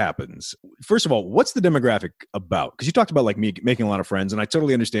cruise happens. First of all, what's the demographic about? Because you talked about like me making a lot of friends, and I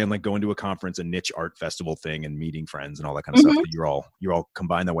totally understand like going to a conference, a niche art festival thing, and meeting friends and all that kind of stuff. That you're all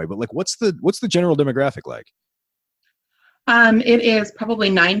combined that way. But like, what's the general demographic like? It is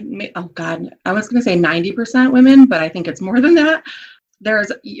probably I was going to say 90% women, but I think it's more than that.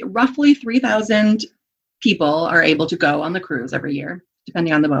 There's roughly 3,000 people are able to go on the cruise every year,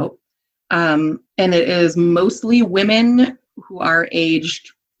 depending on the boat. And it is mostly women who are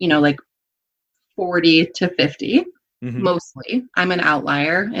aged, like 40 to 50, mostly. I'm an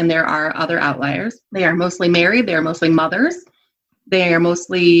outlier, and there are other outliers. They are mostly married. They are mostly mothers. They are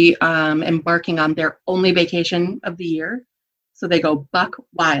mostly embarking on their only vacation of the year. So they go buck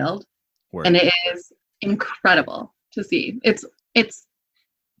wild. Word. And it is incredible to see.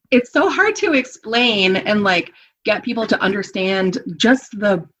 It's so hard to explain and like get people to understand just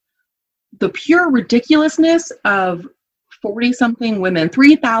the pure ridiculousness of 40-something women,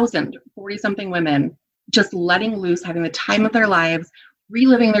 3,000 40-something women just letting loose, having the time of their lives,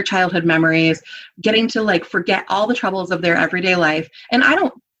 reliving their childhood memories, getting to like forget all the troubles of their everyday life. And I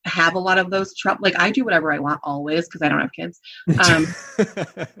don't have a lot of those troubles. Like I do whatever I want always because I don't have kids.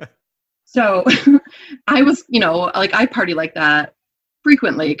 So I was, like I party like that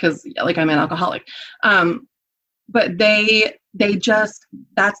frequently because like I'm an alcoholic. But they just,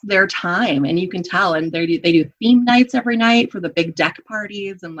 that's their time, and you can tell. And they do theme nights every night for the big deck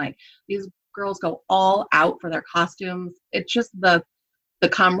parties, and like these girls go all out for their costumes. It's just the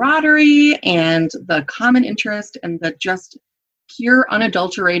camaraderie and the common interest and the just pure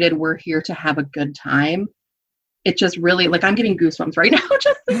unadulterated, we're here to have a good time. It just really, like, I'm getting goosebumps right now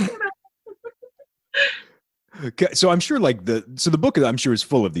just thinking about it. Okay, so I'm sure like the book I'm sure is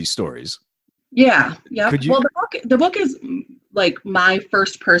full of these stories. Yeah. Well, the book is like my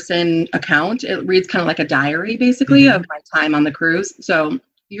first person account. It reads kind of like a diary basically of my time on the cruise. So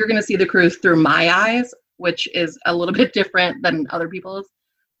you're going to see the cruise through my eyes, which is a little bit different than other people's,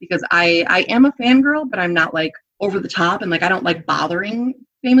 because I am a fangirl, but I'm not like over the top, and like I don't like bothering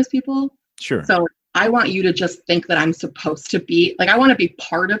famous people. Sure. So I want you to just think that I'm supposed to be like, I want to be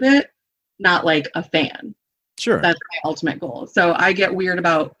part of it, not like a fan. Sure. That's my ultimate goal. So I get weird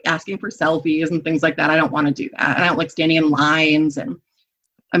about asking for selfies and things like that. I don't want to do that. And I don't like standing in lines, and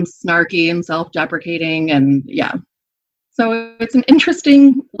I'm snarky and self-deprecating, and yeah. So it's an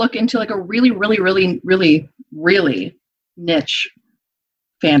interesting look into like a really, really, really, really, really niche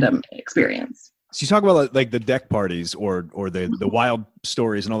fandom experience. So you talk about like the deck parties or the wild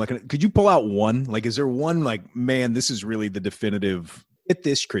stories and all that kind of, could you pull out one? Like, is there one like, man, this is really the definitive, get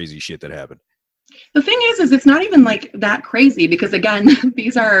this crazy shit that happened? The thing is it's not even like that crazy, because again,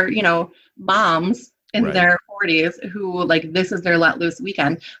 these are, moms in their 40s who like, this is their let loose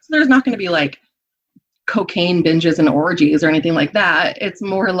weekend. So there's not going to be like cocaine binges and orgies or anything like that. It's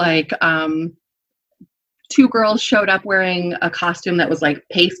more like, two girls showed up wearing a costume that was like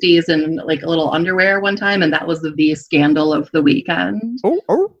pasties and like a little underwear one time, and that was the scandal of the weekend.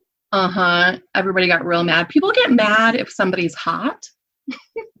 Oh. Everybody got real mad. People get mad if somebody's hot.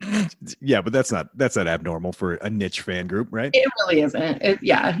 Yeah, but that's not abnormal for a niche fan group, right? It really isn't.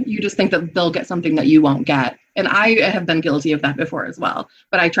 You just think that they'll get something that you won't get. And I have been guilty of that before as well.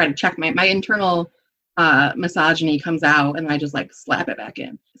 But I try to check my internal misogyny comes out, and I just like slap it back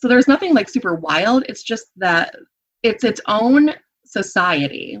in. So there's nothing like super wild. It's just that it's its own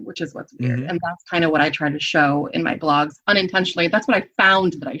society, which is what's weird. And that's kind of what I try to show in my blogs unintentionally. That's what I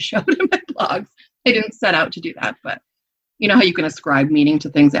found that I showed in my blogs. I didn't set out to do that, but you know how you can ascribe meaning to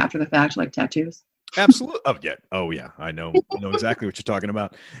things after the fact, like tattoos. Absolutely. Oh yeah. I know exactly what you're talking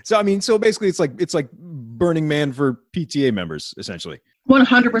about. So I mean, so basically, it's like Burning Man for PTA members, essentially.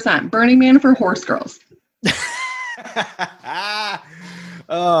 100% Burning Man for horse girls.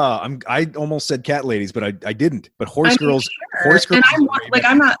 I almost said cat ladies, but I didn't. But horse girls. Sure. Horse girls. And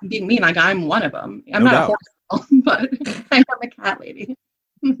I'm not being mean. Like I'm one of them. I'm not a horse girl, but I am a cat lady.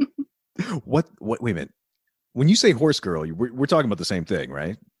 What? Wait a minute. When you say horse girl, we're talking about the same thing,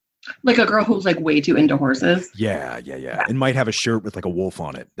 right? Like a girl who's like way too into horses. Yeah. And might have a shirt with like a wolf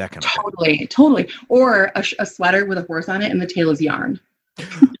on it. That kind of thing. Totally. Or a sweater with a horse on it and the tail is yarn.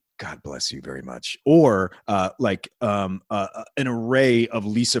 God bless you very much. Or an array of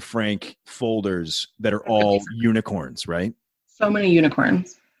Lisa Frank folders that are all unicorns, right? So many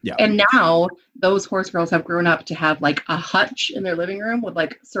unicorns. Yeah. And now those horse girls have grown up to have like a hutch in their living room with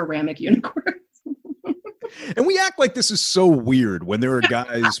like ceramic unicorns. And we act like this is so weird when there are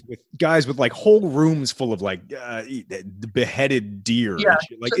guys with like whole rooms full of like beheaded deer. Yeah, and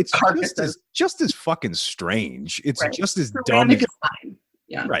shit. Like it's just as fucking strange. It's just as ceramic dumb. Is fine.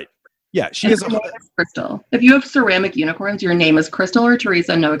 Yeah. Right. Yeah. She has Crystal. If you have ceramic unicorns, your name is Crystal or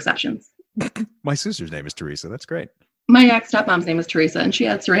Teresa, no exceptions. My sister's name is Teresa. That's great. My ex-stepmom's name is Teresa, and she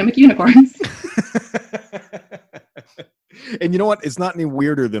had ceramic unicorns. And you know what? It's not any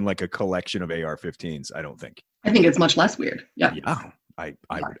weirder than like a collection of AR-15s, I don't think. I think it's much less weird. Yeah. Yeah,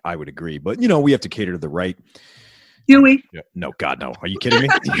 I would agree. But, you know, we have to cater to the right. Do we? No, God, no. Are you kidding me?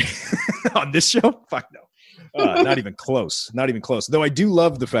 On this show? Fuck no. Not even close. Not even close. Though I do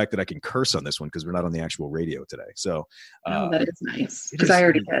love the fact that I can curse on this one because we're not on the actual radio today. So that is nice because I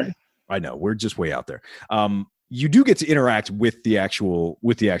already did. I know. We're just way out there. You do get to interact with the actual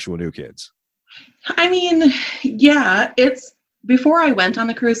new kids. I mean, yeah, it's before I went on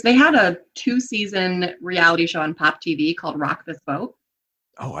the cruise, they had a 2-season reality show on Pop TV called Rock This Boat.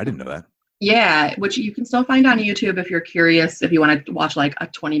 Oh, I didn't know that. Yeah, which you can still find on YouTube if you're curious, if you want to watch like a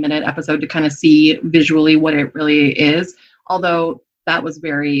 20-minute episode to kind of see visually what it really is. Although that was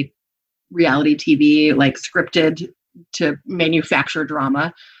very reality TV, like scripted to manufacture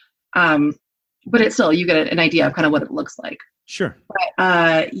drama. But it's still, you get an idea of kind of what it looks like. Sure.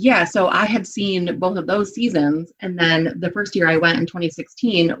 But, yeah, so I had seen both of those seasons. And then the first year I went in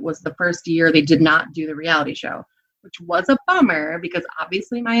 2016 was the first year they did not do the reality show, which was a bummer because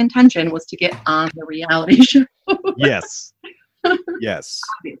obviously my intention was to get on the reality show. Yes. Yes.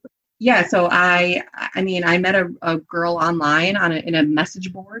 Obviously. Yeah, so I met a girl online in a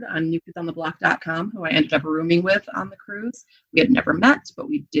message board on newkidsontheblock.com who I ended up rooming with on the cruise. We had never met, but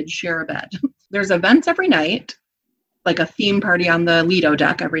we did share a bed. There's events every night, like a theme party on the Lido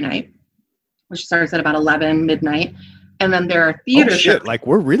deck every night, which starts at about 11 midnight. And then there are theater shows. Like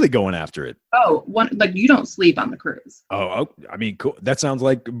we're really going after it. Like you don't sleep on the cruise. Oh, I mean, cool. That sounds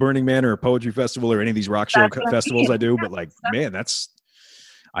like Burning Man or a poetry festival or any of these rock show festivals I do. But like, man,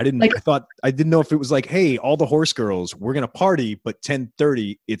 I didn't know if it was like, hey, all the horse girls, we're going to party, but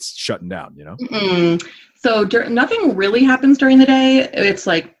 10:30 it's shutting down, you know? Mm-mm. So nothing really happens during the day. It's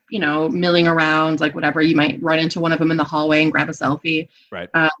like, you know, milling around, like whatever. You might run into one of them in the hallway and grab a selfie. Right.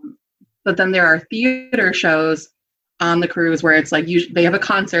 But then there are theater shows on the cruise where it's like they have a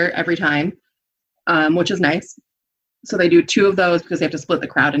concert every time, which is nice. So they do 2 of those because they have to split the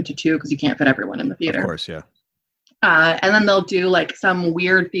crowd into 2 because you can't fit everyone in the theater. Of course, yeah. And then they'll do like some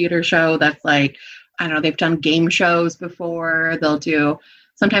weird theater show that's like, I don't know, they've done game shows before.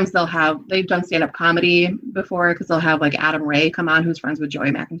 They've done stand-up comedy before because they'll have like Adam Ray come on, who's friends with Joey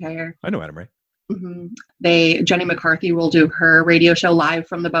McIntyre. I know Adam Ray. Mm-hmm. Jenny McCarthy will do her radio show live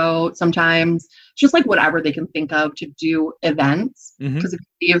from the boat sometimes. Just like whatever they can think of to do events. Because if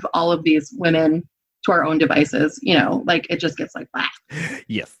you leave all of these women to our own devices, you know, like it just gets like that.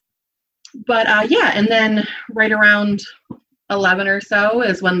 Yes. But and then right around 11 or so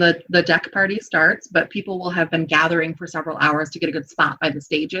is when the deck party starts, but people will have been gathering for several hours to get a good spot by the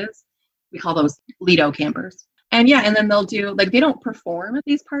stages. We call those Lido campers. And then they'll do, like, they don't perform at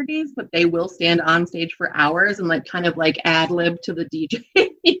these parties, but they will stand on stage for hours and like kind of like ad lib to the DJ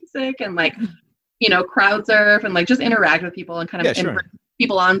music and like, you know, crowd surf and like just interact with people and kind of bring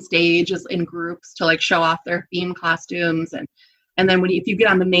people on stage just in groups to like show off their theme costumes. And then if you get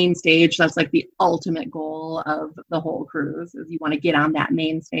on the main stage, that's like the ultimate goal of the whole cruise is you want to get on that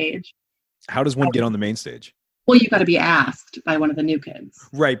main stage. How does one get on the main stage? Well, you got to be asked by one of the new kids.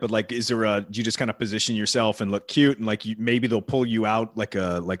 Right, but like, is there do you just kind of position yourself and look cute, and like maybe they'll pull you out like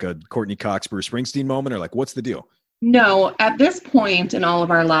a Courtney Cox, Bruce Springsteen moment, or like what's the deal? No, at this point in all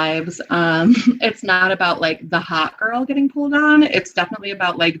of our lives, it's not about like the hot girl getting pulled on. It's definitely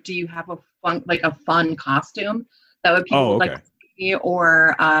about like, do you have a fun costume that would people like to see?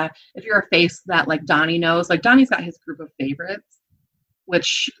 Or if you're a face that like Donnie knows, like Donnie's got his group of favorites,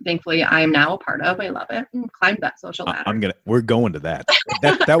 which thankfully I am now a part of. I love it. Climb that social ladder. We're going to that.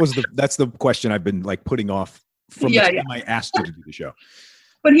 That's the question I've been like putting off from the time I asked you to do the show.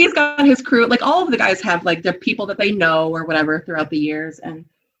 But he's got his crew, like all of the guys have like the people that they know or whatever throughout the years. And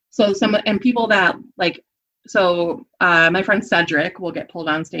so people that like, my friend Cedric will get pulled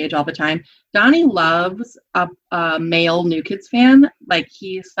on stage all the time. Donnie loves a male New Kids fan. Like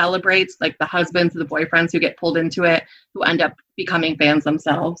he celebrates like the husbands, the boyfriends who get pulled into it, who end up becoming fans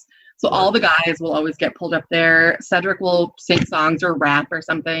themselves. So all the guys will always get pulled up there. Cedric will sing songs or rap or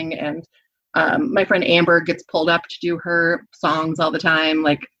something. And my friend Amber gets pulled up to do her songs all the time.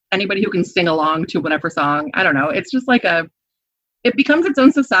 Like anybody who can sing along to whatever song. I don't know. It's just like it becomes its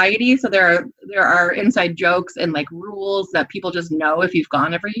own society. So there are inside jokes and like rules that people just know if you've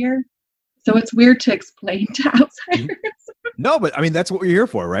gone every year. So it's weird to explain to outsiders. No, but I mean, that's what we're here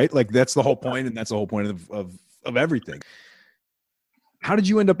for, right? Like that's the whole point. And that's the whole point of everything. How did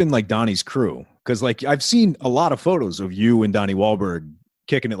you end up in like Donnie's crew? Because like I've seen a lot of photos of you and Donnie Wahlberg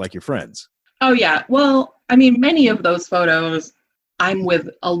kicking it like your friends. Oh yeah. Well, I mean, many of those photos, I'm with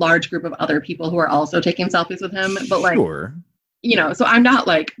a large group of other people who are also taking selfies with him. But like, sure. You know, so I'm not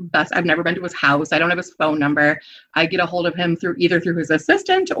like best. I've never been to his house. I don't have his phone number. I get a hold of him either through his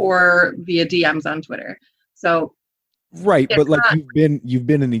assistant or via DMs on Twitter. So, right, but like you've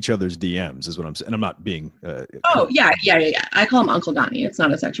been in each other's DMs, is what I'm saying. And I'm not being. Oh yeah. I call him Uncle Donnie. It's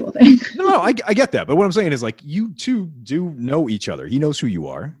not a sexual thing. No, I get that, but what I'm saying is like you two do know each other. He knows who you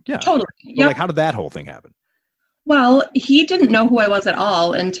are. Yeah, totally. Yep. Like, how did that whole thing happen? Well, he didn't know who I was at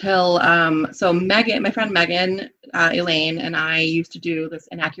all until, so Megan, my friend Megan, Elaine, and I used to do this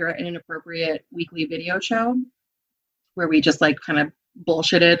inaccurate and inappropriate weekly video show where we just like kind of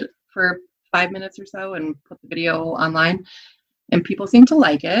bullshitted for 5 minutes or so and put the video online, and people seemed to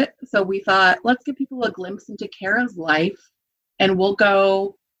like it. So we thought, let's give people a glimpse into Kara's life, and we'll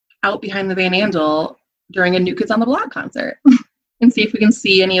go out behind the Van Andel during a New Kids on the Block concert and see if we can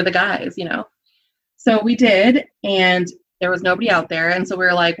see any of the guys, you know. So we did, and there was nobody out there. And so we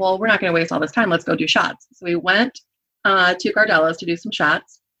were like, well, we're not going to waste all this time. Let's go do shots. So we went to Cardella's to do some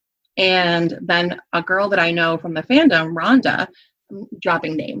shots. And then a girl that I know from the fandom, Rhonda, I'm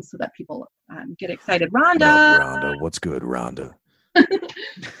dropping names so that people get excited. Rhonda. What's good, Rhonda?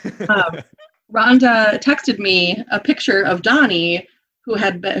 Rhonda texted me a picture of Donnie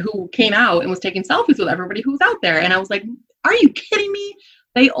who came out and was taking selfies with everybody who was out there. And I was like, are you kidding me?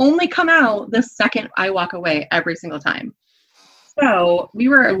 They only come out the second I walk away every single time. So we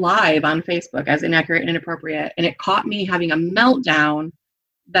were live on Facebook as Inaccurate and Inappropriate, and it caught me having a meltdown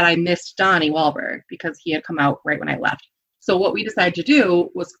that I missed Donnie Wahlberg because he had come out right when I left. So what we decided to do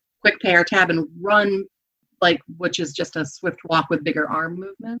was quick pay our tab and run, which is just a swift walk with bigger arm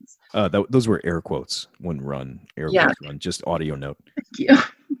movements. Those were air quotes when run. Quotes run, just audio note. Thank you.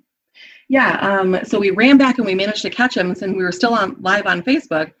 Yeah, so we ran back and we managed to catch him, and we were still live on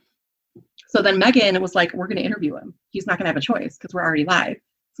Facebook. So then Megan was like, we're going to interview him. He's not going to have a choice because we're already live.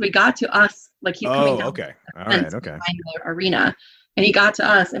 So he got to us, like he's coming down okay. All right, okay. The arena. And he got to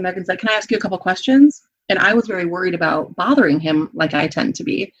us, and Megan's like, can I ask you a couple questions? And I was very worried about bothering him like I tend to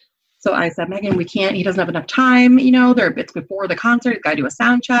be. So I said, Megan, we can't, he doesn't have enough time. You know, there are bits before the concert. He's got to do a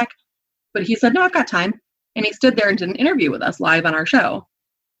sound check. But he said, no, I've got time. And he stood there and did an interview with us live on our show.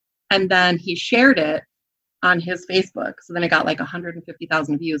 And then he shared it on his Facebook. So then it got like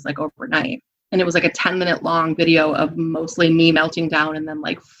 150,000 views like overnight. And it was like a 10-minute long video of mostly me melting down and then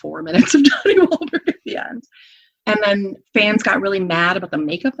like 4 minutes of Donnie Wahlberg at the end. And then fans got really mad about the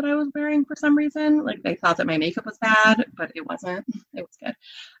makeup that I was wearing for some reason. Like they thought that my makeup was bad, but it wasn't. It was good.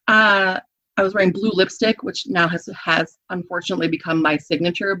 I was wearing blue lipstick, which now has unfortunately become my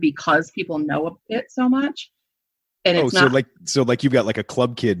signature because people know it so much. And it's so you've got like a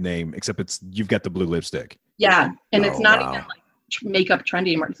club kid name, except you've got the blue lipstick. Yeah, and it's not even like makeup trendy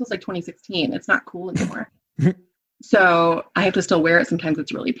anymore. This was like 2016. It's not cool anymore. So I have to still wear it. Sometimes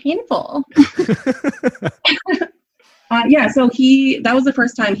it's really painful. So that was the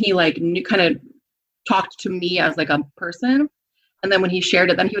first time he kind of talked to me as like a person. And then when he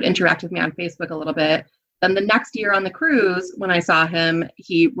shared it, then he would interact with me on Facebook a little bit. Then the next year on the cruise, when I saw him,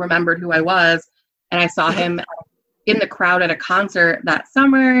 he remembered who I was. And I saw him in the crowd at a concert that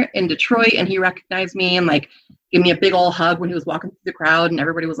summer in Detroit, and he recognized me, and like give me a big old hug when he was walking through the crowd, and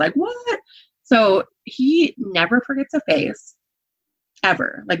everybody was like, what? So he never forgets a face,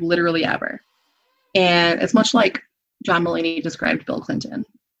 ever, like literally ever. And it's much like John Mulaney described Bill Clinton.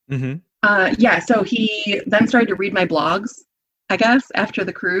 Yeah, so he then started to read my blogs, I guess, after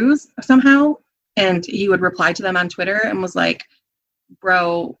the cruise somehow. And he would reply to them on Twitter and was like,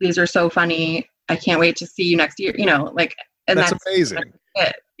 bro, these are so funny. I can't wait to see you next year. You know, like, and that's amazing.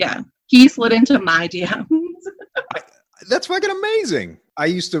 It. Yeah. He slid into my DMs. That's fucking amazing. I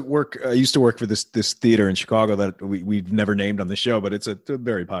used to work for this theater in Chicago that we've never named on the show, but it's a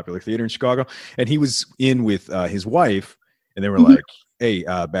very popular theater in Chicago. And he was in with his wife, and they were like, hey,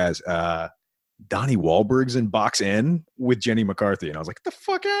 Baz, Donnie Wahlberg's in Box N with Jenny McCarthy. And I was like, get the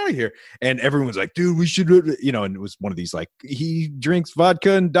fuck out of here. And everyone was like, dude, we should, you know, and it was one of these, like, he drinks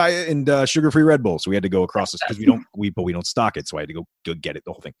vodka and diet and sugar-free Red Bull. So we had to go across this because we don't stock it. So I had to go get it,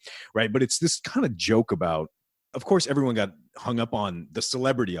 the whole thing. Right. But it's this kind of joke about, of course, everyone got hung up on the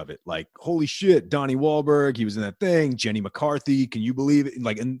celebrity of it. Like, holy shit, Donnie Wahlberg, he was in that thing. Jenny McCarthy, can you believe it?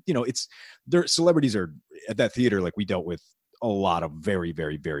 Like, and you know, their celebrities are at that theater. Like, we dealt with a lot of very,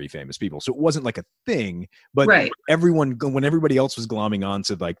 very, very famous people. So it wasn't like a thing, but everyone, when everybody else was glomming on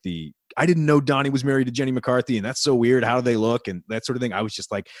to like I didn't know Donnie was married to Jenny McCarthy, and that's so weird. How do they look? And that sort of thing. I was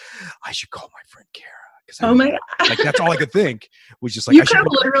just like, I should call my friend Kara. My God. Like, that's all I could think was just like, you could have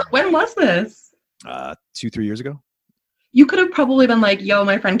literally, when was this? 2-3 years ago. You could have probably been like, yo,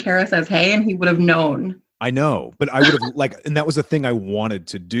 my friend Kara says, hey, and he would have known. I know, but I would have like, and that was the thing I wanted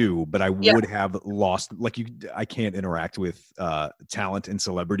to do, but I would have lost, like, I can't interact with talent and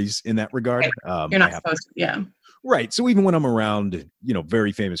celebrities in that regard. You're not supposed to, yeah. Right. So even when I'm around, you know,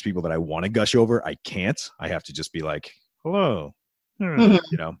 very famous people that I want to gush over, I can't. I have to just be like, hello. You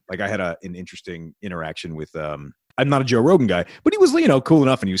know, like I had an interesting interaction with, I'm not a Joe Rogan guy, but he was, you know, cool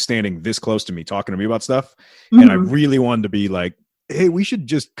enough, and he was standing this close to me talking to me about stuff. And I really wanted to be like, hey, we should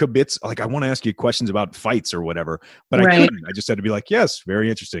just kibitz. Like, I want to ask you questions about fights or whatever, but I couldn't. I just had to be like, yes, very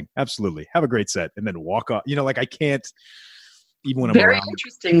interesting. Absolutely. Have a great set. And then walk off. You know, like I can't, even when I'm very around.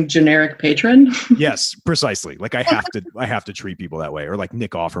 Interesting generic patron. Yes, precisely. Like I have to treat people that way. Or like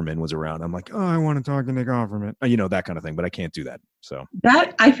Nick Offerman was around. I'm like, oh, I want to talk to Nick Offerman. You know, that kind of thing, but I can't do that. So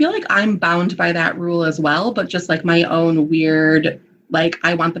that, I feel like I'm bound by that rule as well, but just like my own weird, like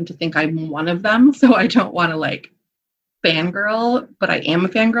I want them to think I'm one of them. So I don't want to like fangirl, but I am a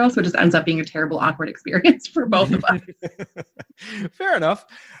fangirl, so it just ends up being a terrible, awkward experience for both of us. Fair enough.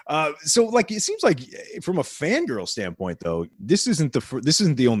 So, like, it seems like from a fangirl standpoint, though, this isn't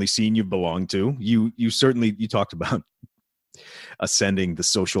the only scene you've belonged to. You certainly talked about ascending the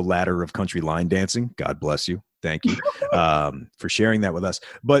social ladder of country line dancing. God bless you. Thank you for sharing that with us.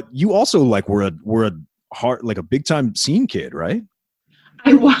 But you also were a big time scene kid, right?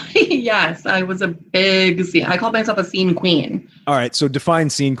 Yes, I was a big scene. I called myself a scene queen. All right, so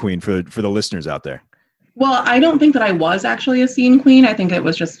define scene queen for the listeners out there. Well, I don't think that I was actually a scene queen. I think it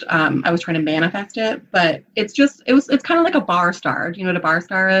was just I was trying to manifest it. But it's kind of like a bar star. Do you know what a bar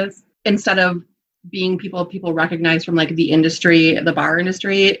star is? Instead of being people recognize from like the industry, the bar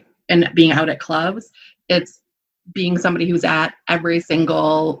industry, and being out at clubs, it's being somebody who's at every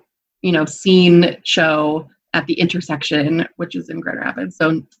single, you know, scene show at the intersection, which is in Grand Rapids.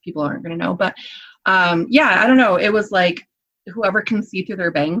 So people aren't going to know, but yeah, I don't know. It was like whoever can see through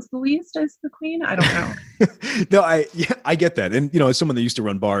their bangs the least is the queen. I don't know. No, I get that. And, you know, as someone that used to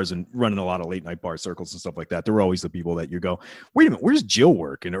run bars and running a lot of late night bar circles and stuff like that, there were always the people that you go, wait a minute, where's Jill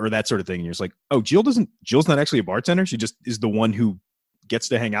work? Or that sort of thing. And you're just like, oh, Jill's not actually a bartender. She just is the one who gets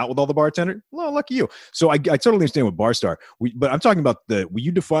to hang out with all the bartenders. Well, lucky you. So I totally understand with bar star, but I'm talking about will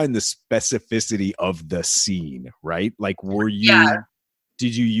you define the specificity of the scene, right? Like,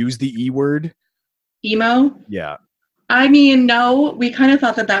 did you use the E word? Emo? Yeah. I mean, no, we kind of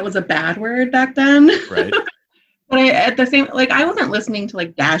thought that was a bad word back then. Right. But I wasn't listening to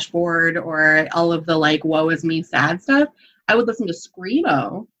like Dashboard or all of the like woe is me sad stuff. I would listen to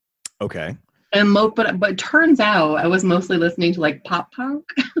Screamo. Okay. And but it turns out I was mostly listening to like pop punk.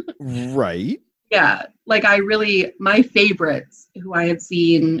 Right. Yeah. Like my favorites who I had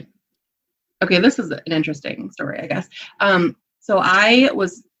seen. Okay, this is an interesting story, I guess. So I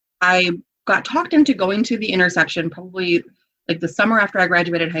got talked into going to the intersection probably like the summer after I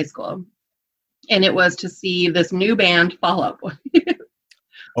graduated high school. And it was to see this new band, Fall Out Boy.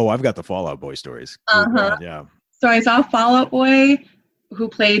 Oh, I've got the Fall Out Boy stories. Uh-huh. Yeah. So I saw Fall Out Boy, who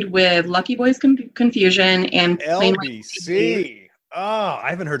played with Lucky Boys Confusion and LBC. Oh, I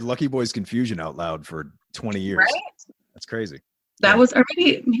haven't heard Lucky Boys Confusion out loud for 20 years. Right? That's crazy. That was, or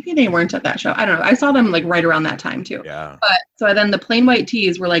maybe they weren't at that show. I don't know. I saw them like right around that time too. Yeah. But so then the Plain White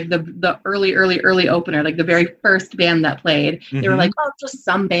T's were like the early opener, like the very first band that played. They were like, oh, just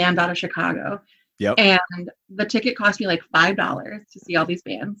some band out of Chicago. Yep. And the ticket cost me like $5 to see all these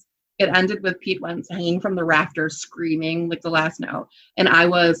bands. It ended with Pete Wentz hanging from the rafters, screaming like the last note. And I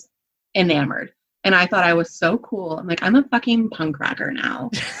was enamored. And I thought I was so cool. I'm like, I'm a fucking punk rocker now.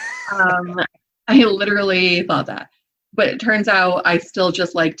 I literally thought that. But it turns out I still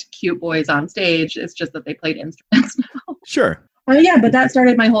just liked cute boys on stage. It's just that they played instruments now. Sure. Yeah, but that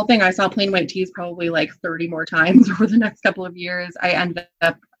started my whole thing. I saw Plain White T's probably like 30 more times over the next couple of years. I ended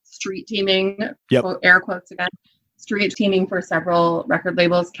up street teaming, air quotes again, street teaming for several record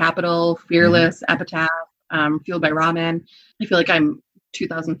labels, Capitol, Fearless, Epitaph, Fueled by Ramen. I feel like I'm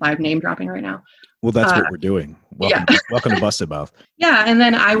 2005 name dropping right now. Well, that's what we're doing. Welcome to Busted Mouth. Yeah, and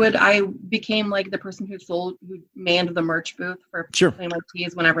then I became like the person who manned the merch booth for Plain White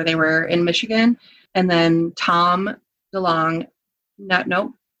T's whenever they were in Michigan. And then Tom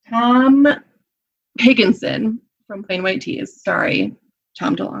Higginson from Plain White T's. Sorry,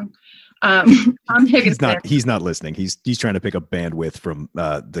 Tom DeLonge. Tom Higginson. He's not listening. He's trying to pick up bandwidth from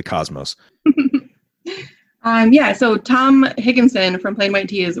the cosmos. So Tom Higginson from Plain White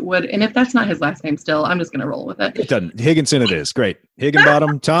T's would, and if that's not his last name still, I'm just going to roll with it. It doesn't. Higginson it is. Great.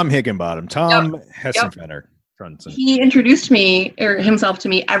 Higginbottom, Tom Higginbottom, Tom Hessenfenner. He introduced himself to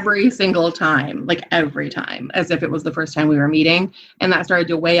me every single time, like every time, as if it was the first time we were meeting. And that started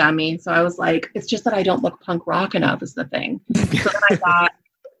to weigh on me. So I was like, it's just that I don't look punk rock enough is the thing. So then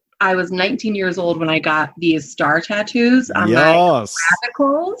I was 19 years old when I got these star tattoos on my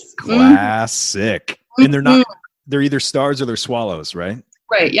clavicles. Classic. And they're either stars or they're swallows, right?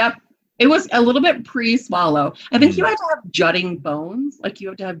 Right. Yep. It was a little bit pre-swallow. I think you have to have jutting bones. Like you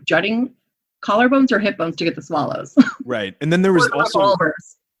have to have jutting collarbones or hip bones to get the swallows. Right. And then there was also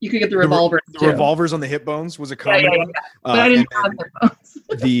revolvers. You could get the revolvers. The revolvers on the hip bones was a common one. Yeah. But I didn't have hip bones.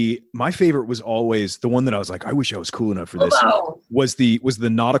 My favorite was always the one that I was like, I wish I was cool enough for this. Was the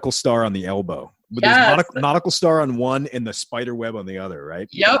nautical star on the elbow. But there's nautical star on one and the spider web on the other, right?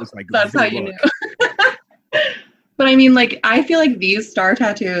 Yep. Like, that's how you knew. But I mean, like, I feel like these star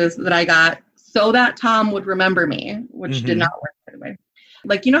tattoos that I got so that Tom would remember me, which did not work right away.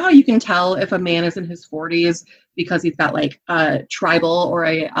 Like, you know how you can tell if a man is in his 40s because he's got like a tribal or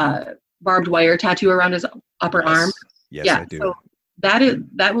a barbed wire tattoo around his upper arm? Yes, I do. So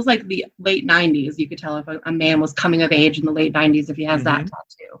that was like the late 90s. You could tell if a man was coming of age in the late 90s if he has that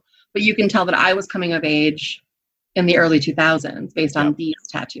tattoo. But you can tell that I was coming of age in the early 2000s based on these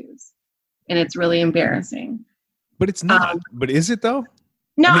tattoos. And it's really embarrassing. But it's not. But is it though?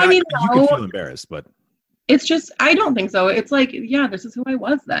 No, I mean you can feel embarrassed, but it's just, I don't think so. It's like, yeah, this is who I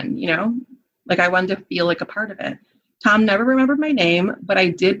was then, you know? Like I wanted to feel like a part of it. Tom never remembered my name, but I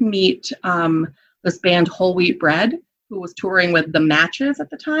did meet this band Whole Wheat Bread, who was touring with The Matches at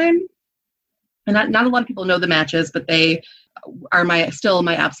the time. And not a lot of people know The Matches, but they are still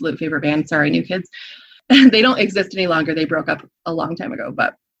my absolute favorite band. Sorry, new kids. They don't exist any longer. They broke up a long time ago.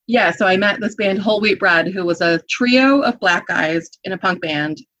 But yeah, so I met this band Whole Wheat Bread, who was a trio of black guys in a punk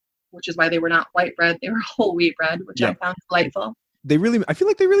band, which is why they were not white bread. They were whole wheat bread, which I found delightful. I feel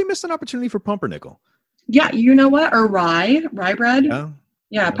like they really missed an opportunity for pumpernickel. Yeah, you know what? Or rye bread.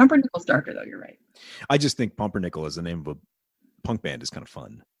 Yeah, pumpernickel's darker though. You're right. I just think pumpernickel as the name of a punk band is kind of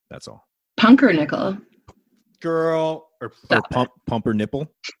fun. That's all. Punkernickel. Girl or pumpernickel.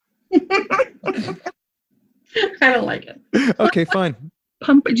 I don't like it. Okay, fine.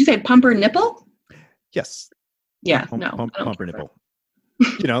 Did you say pumpernickel? Yes. Yeah. Pumpernickel.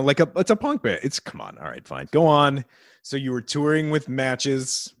 You know, like it's a punk band. Come on. All right, fine. Go on. So you were touring with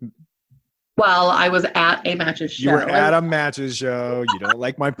Matches. Well, I was at a Matches show. You were at a Matches show. You don't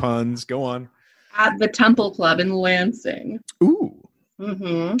like my puns. Go on. At the Temple Club in Lansing. Ooh.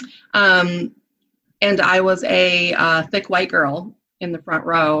 Mm-hmm. And I was a thick white girl in the front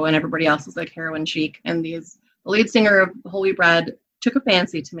row, and everybody else was like heroin chic. And the lead singer of Whole Wheat Bread took a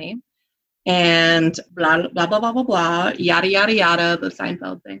fancy to me. And blah, blah, blah, blah, blah, blah, yada, yada, yada, the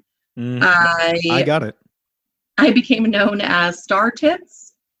Seinfeld thing. I got it. I became known as Star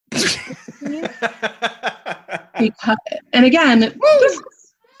Tits. And again,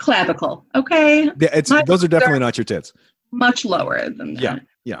 clavicle, okay? Those are definitely not your tits. Much lower than that.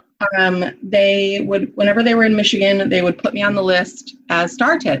 Yeah. They would, whenever they were in Michigan, they would put me on the list as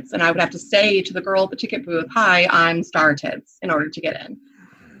Star Tits. And I would have to say to the girl at the ticket booth, "Hi, I'm Star Tits," in order to get in.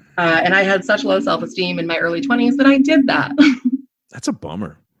 And I had such low self-esteem in my early 20s that I did that. That's a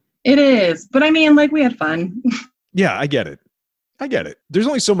bummer. It is. But I mean, like, we had fun. Yeah, I get it. I get it. There's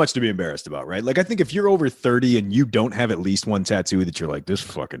only so much to be embarrassed about, right? Like, I think if you're over 30 and you don't have at least one tattoo that you're like, this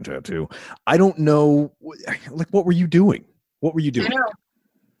fucking tattoo, I don't know. Like, what were you doing? What were you I doing? know.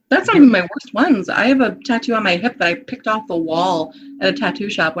 That's not even my worst ones. I have a tattoo on my hip that I picked off the wall at a tattoo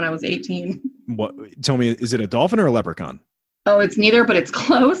shop when I was 18. What? Tell me, is it a dolphin or a leprechaun? Oh, it's neither, but it's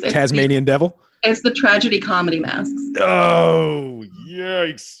close. Tasmanian devil? It's the tragedy comedy masks. Oh,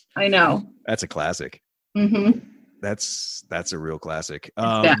 yikes. I know. That's a classic. Mm-hmm. That's a real classic.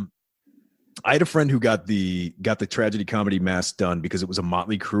 bad. I had a friend who got the tragedy comedy mask done because it was a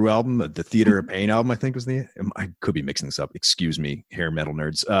Motley Crue album, the Theater of Pain album, I think was I could be mixing this up. Excuse me, hair metal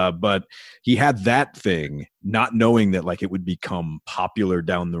nerds. But he had that thing, not knowing that like it would become popular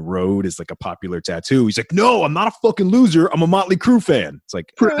down the road as like a popular tattoo. He's like, no, I'm not a fucking loser. I'm a Motley Crue fan. It's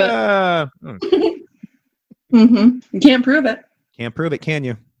like, Prove it. Mm-hmm. You can't prove it. Can't prove it, can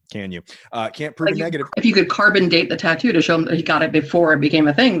you? Can you? Can't prove Like a negative. If you could carbon date the tattoo to show him that he got it before it became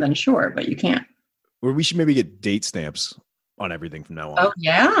a thing, then sure, but you can't. Or we should maybe get date stamps on everything from now on. Oh,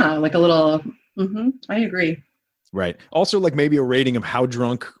 yeah. Like a little, I agree. Right. Also, like maybe a rating of how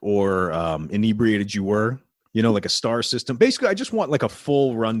drunk or inebriated you were, you know, like a star system. Basically, I just want like a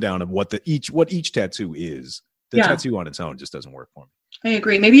full rundown of what each tattoo is. The tattoo on its own just doesn't work for me. I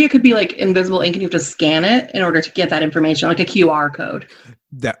agree. Maybe it could be like invisible ink and you have to scan it in order to get that information, like a QR code.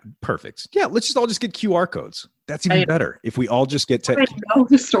 That perfect. Yeah, let's just all just get QR codes. That's even better. If we all just get I know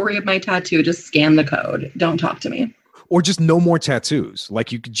the story of my tattoo, just scan the code. Don't talk to me. or just no more tattoos.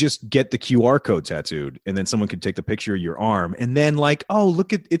 Like you could just get the QR code tattooed, and then someone could take the picture of your arm, and then like, oh,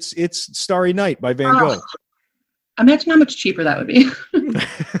 look at it's Starry Night by Van Gogh. Imagine how much cheaper that would be.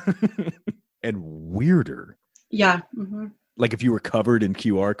 And weirder. Yeah. Mm-hmm. Like if you were covered in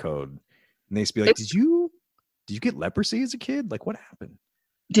QR code, and they just be like, did you get leprosy as a kid? Like what happened?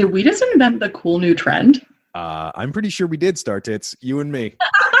 Did we just invent the cool new trend? I'm pretty sure we did, Star Tits. You and me.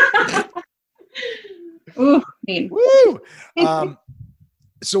 Ooh, mean. Woo!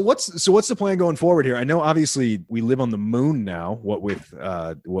 So what's the plan going forward here? I know obviously we live on the moon now. What with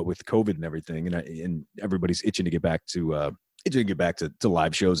COVID and everything, and everybody's itching to get back to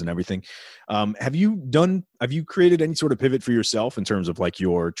live shows and everything. Have you created any sort of pivot for yourself in terms of like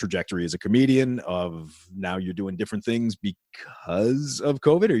your trajectory as a comedian? Of now you're doing different things because of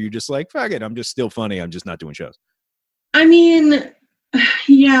COVID, or you're just like, fuck it, I'm just still funny. I'm just not doing shows. I mean,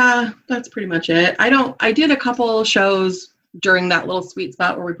 yeah, that's pretty much it. I did a couple shows during that little sweet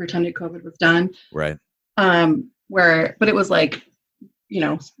spot where we pretended COVID was done. Right. But it was like,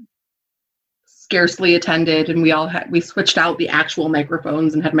 scarcely attended, and we switched out the actual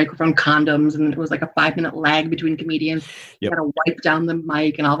microphones and had microphone condoms, and it was like a 5-minute lag between comedians. You had to wipe down the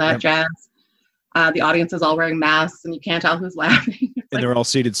mic and all that jazz. The audience is all wearing masks, and you can't tell who's laughing. And they're all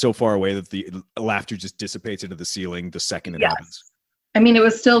seated so far away that the laughter just dissipates into the ceiling the second it happens. I mean, it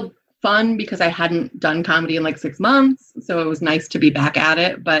was still fun because I hadn't done comedy in like 6 months, so it was nice to be back at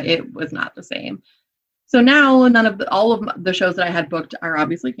it, but it was not the same. So now all of the shows that I had booked are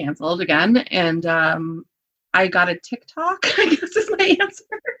obviously canceled again, and I got a TikTok, I guess is my answer.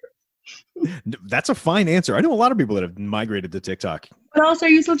 That's a fine answer. I know a lot of people that have migrated to TikTok. What else are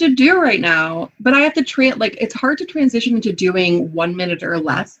you supposed to do right now? But I have to it's hard to transition into doing 1 minute or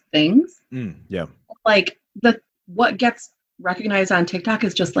less things. Yeah. Like what gets recognized on TikTok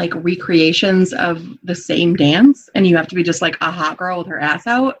is just like recreations of the same dance, and you have to be just like a hot girl with her ass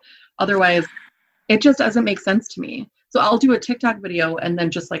out. Otherwise, it just doesn't make sense to me. So I'll do a TikTok video and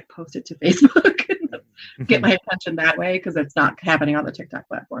then just like post it to Facebook and get my attention that way, because it's not happening on the TikTok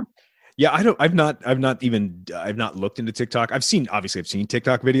platform. Yeah, I've not looked into TikTok. I've seen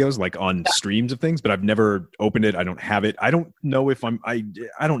TikTok videos like on streams of things, but I've never opened it. I don't have it. I don't know if I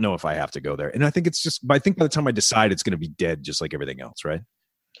don't know if I have to go there. And I think by the time I decide, it's going to be dead, just like everything else, right?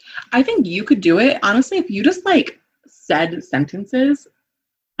 I think you could do it. Honestly, if you just like said sentences,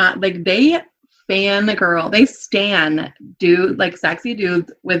 like they stan dude, like sexy dudes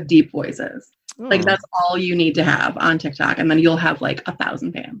with deep voices. Oh. Like that's all you need to have on TikTok, and then you'll have like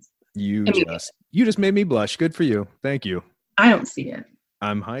 1,000 fans. You just made me blush. Good for you. Thank you. I don't see it.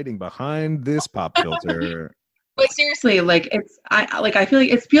 I'm hiding behind this pop filter. But seriously, like I feel like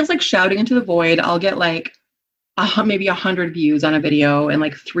it feels like shouting into the void. I'll get like maybe 100 views on a video and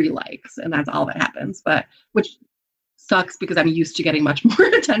like 3 likes, and that's all that happens. But which sucks because I'm used to getting much more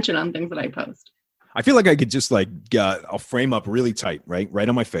attention on things that I post. I feel like I could just like I'll frame up really tight, right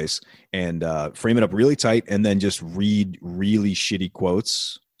on my face, and frame it up really tight, and then just read really shitty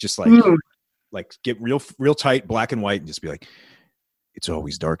quotes, just like get real tight, black and white, and just be like, "It's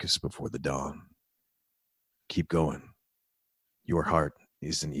always darkest before the dawn. Keep going. Your heart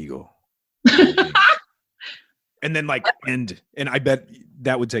is an eagle." And then and I bet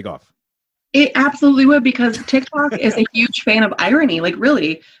that would take off. It absolutely would, because TikTok is a huge fan of irony. Like,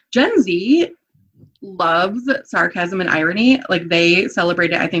 really, Gen Z loves sarcasm and irony. Like, they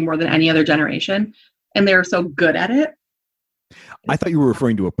celebrate it, I think, more than any other generation, and they're so good at it. I thought you were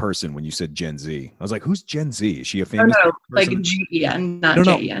referring to a person when you said Gen Z. I was like, who's Gen Z? Is she a famous no, person? like Gen, not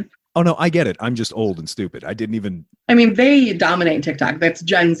Jen. Oh, no, I get it. I'm just old and stupid. I didn't even... I mean, they dominate TikTok. That's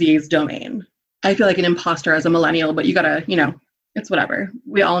Gen Z's domain. I feel like an imposter as a millennial, but you gotta, it's whatever.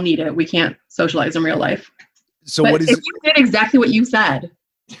 We all need it. We can't socialize in real life. So but what is if you did exactly what you said,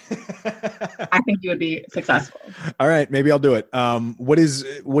 I think you would be successful. All right, maybe I'll do it. What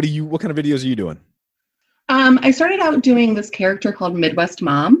kind of videos are you doing? I started out doing this character called Midwest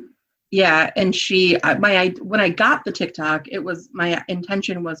Mom. Yeah, and when I got the TikTok, my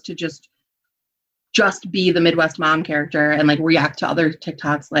intention was to just be the Midwest Mom character and like react to other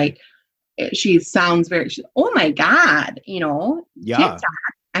TikToks. Like, she sounds oh my God, Yeah. TikTok.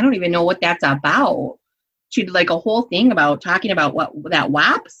 I don't even know what that's about. She did like a whole thing about talking about what that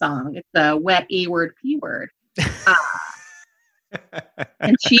WAP song. It's the wet A word, P word.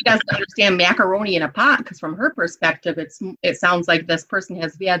 And she doesn't understand macaroni in a pot, because from her perspective, it sounds like this person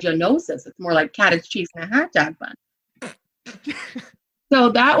has vaginosis. It's more like cottage cheese and a hot dog bun. So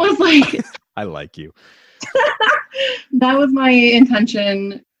that was like... I like you. That was my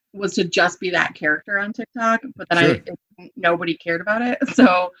intention, was to just be that character on TikTok, but then nobody cared about it.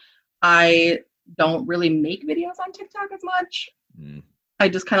 So I don't really make videos on TikTok as much. I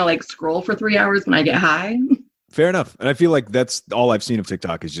just kind of like scroll for 3 hours when I get high. Fair enough. And I feel like that's all I've seen of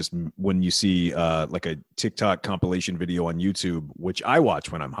TikTok, is just when you see like a TikTok compilation video on YouTube, which I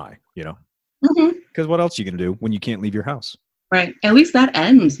watch when I'm high, because what else are you going to do when you can't leave your house? Right. At least that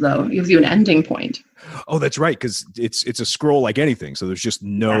ends, though. It gives you an ending point. Oh, that's right. Because it's a scroll like anything. So there's just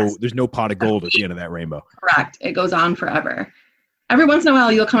there's no pot of gold at the end of that rainbow. Correct. It goes on forever. Every once in a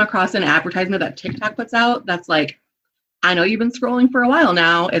while, you'll come across an advertisement that TikTok puts out that's like, I know you've been scrolling for a while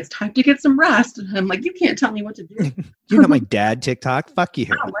now. It's time to get some rest. And I'm like, you can't tell me what to do. You're not my dad, TikTok. Fuck you.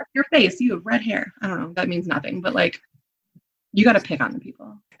 Oh, what's your face? You have red hair. I don't know. That means nothing. But like, you got to pick on the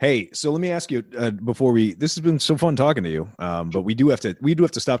people. Hey, so let me ask you before this has been so fun talking to you, but we do have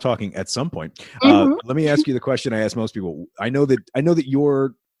to stop talking at some point. Let me ask you the question I ask most people. I know that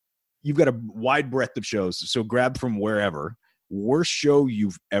you've got a wide breadth of shows. So grab from wherever. Worst show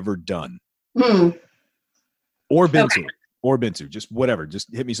you've ever done. Or been to, just whatever.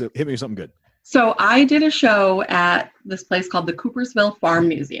 Just hit me with something good. So I did a show at this place called the Coopersville Farm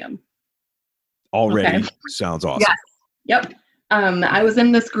Museum. Already sounds awesome. Yes. Yep. I was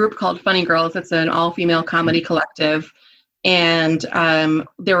in this group called Funny Girls. It's an all-female comedy collective. And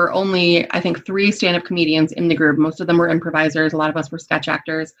there were only, I think, 3 stand-up comedians in the group. Most of them were improvisers. A lot of us were sketch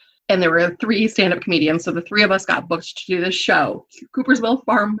actors. And there were 3 stand-up comedians. So the 3 of us got booked to do this show, Coopersville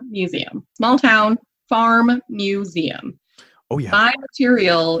Farm Museum. Small town farm museum. Oh, yeah. My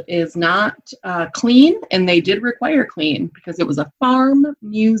material is not clean, and they did require clean because it was a farm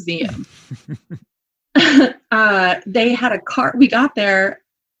museum. They had a cart. We got there.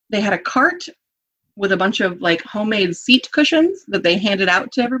 They had a cart with a bunch of like homemade seat cushions that they handed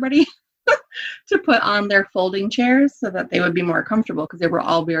out to everybody to put on their folding chairs so that they would be more comfortable, because they were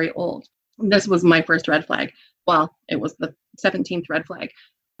all very old. This was my first red flag. Well, it was the 17th red flag.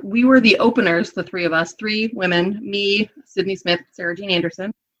 We were the openers, the 3 of us, 3 women, me, Sydney Smith, Sarah Jean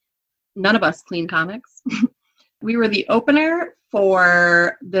Anderson. None of us clean comics. We were the opener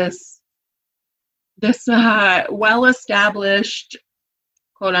for this well-established,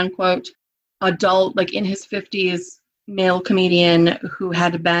 quote unquote, adult, like in his 50s, male comedian who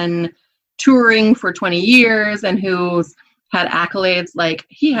had been touring for 20 years and who's had accolades. Like,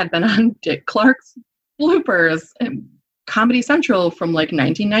 he had been on Dick Clark's bloopers and Comedy Central from like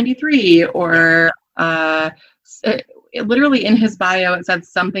 1993, or literally in his bio, it said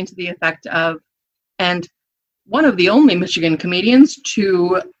something to the effect of, and one of the only Michigan comedians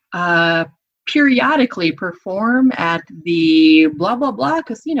to periodically perform at the blah, blah, blah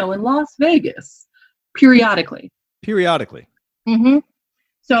casino in Las Vegas. Periodically. Mm-hmm.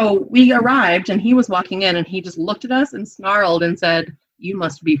 So we arrived and he was walking in and he just looked at us and snarled and said, "You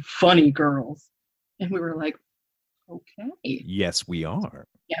must be funny girls." And we were like, okay. Yes, we are.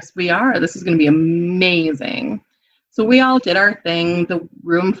 Yes, we are. This is going to be amazing. So we all did our thing. The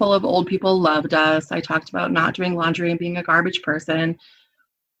room full of old people loved us. I talked about not doing laundry and being a garbage person.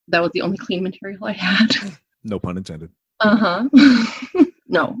 That was the only clean material I had. No pun intended.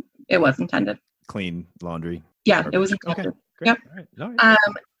 No, it was intended. Clean laundry. Yeah, it was intended. Okay, great. Yep. All right.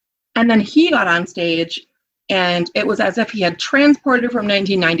 And then he got on stage, and it was as if he had transported from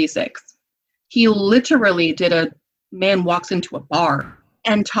 1996. he literally did a man walks into a bar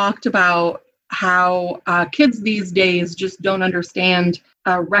and talked about how kids these days just don't understand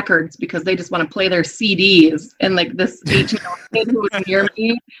records because they just want to play their CDs. And like this 18-year-old kid who was near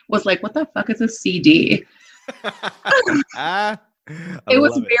me was like, what the fuck is a CD? It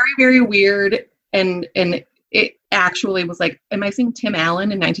was very, very weird. And it actually was like, am I seeing Tim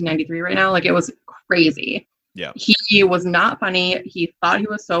Allen in 1993 right now? Like, it was crazy. Yeah. He was not funny. He thought he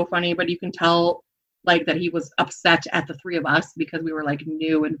was so funny, but you can tell like that he was upset at the three of us because we were like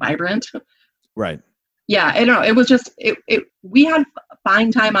new and vibrant. Right. Yeah, I don't know. It was just, we had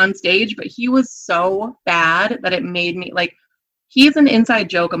fine time on stage, but he was so bad that it made me like, he's an inside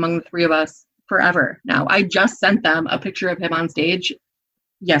joke among the three of us forever now. I just sent them a picture of him on stage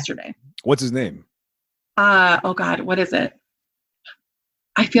yesterday. What's his name? Oh God, what is it?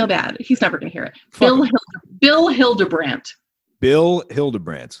 I feel bad. He's never going to hear it. Bill Hildebrandt. Bill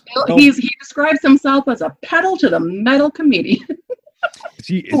Hildebrandt. He describes himself as a pedal to the metal comedian.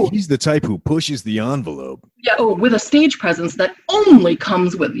 He's the type who pushes the envelope. Yeah, with a stage presence that only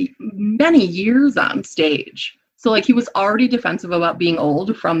comes with many years on stage. So like he was already defensive about being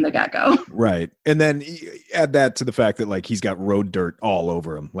old from the get-go. Right. And then add that to the fact that like he's got road dirt all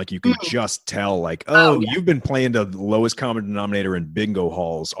over him. Like you can just tell like, you've been playing the lowest common denominator in bingo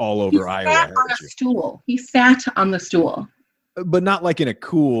halls all over Iowa. Sat on a stool. He sat on the stool. But not like in a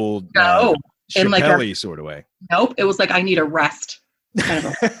cool in like Chappelle sort of way. Nope. It was like, I need a rest. Kind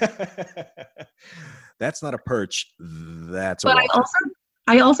of That's not a perch. That's but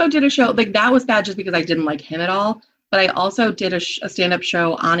I also did a show like that was bad just because I didn't like him at all. But I also did a stand-up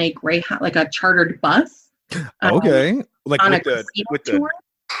show on a Greyhound, like a chartered bus. Okay, like on with the tour.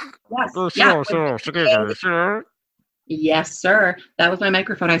 Yes, yes, sir. That was my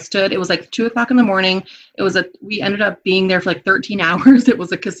microphone. I stood. It was like 2:00 in the morning. We ended up being there for like 13 hours. It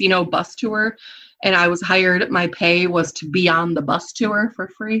was a casino bus tour. And I was hired. My pay was to be on the bus tour for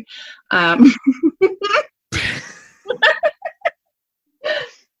free.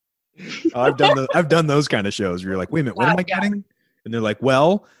 I've done those kind of shows where you're like, wait a minute, what am I getting? And they're like,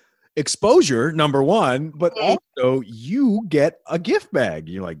 well, exposure, number one, but also you get a gift bag.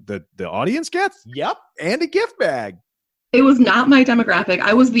 You're like, the audience gets? Yep, and a gift bag. It was not my demographic.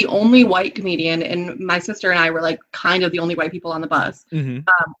 I was the only white comedian, and my sister and I were like kind of the only white people on the bus,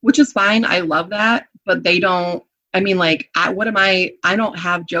 which is fine. I love that, but they don't. I mean, like, I don't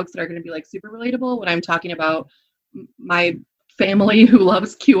have jokes that are going to be like super relatable when I'm talking about my family who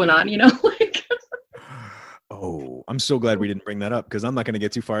loves QAnon, you know, like. Oh, I'm so glad we didn't bring that up because I'm not going to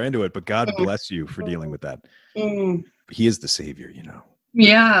get too far into it, but God bless you for dealing with that. He is the savior, you know.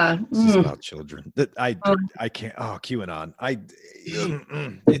 Yeah. This is about children. That I can't. Oh, QAnon.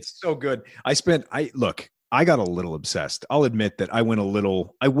 It's so good. I got a little obsessed. I'll admit that I went a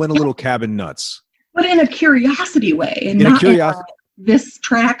little cabin nuts. But in a curiosity way, and in not a curiosity. This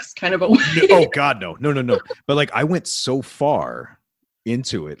tracks kind of a way. Oh God, no. But like I went so far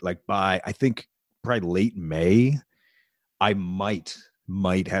into it, like by I think probably late May, I might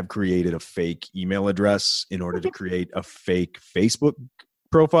have created a fake email address in order to create a fake Facebook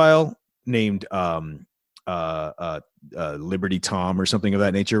profile named Liberty Tom or something of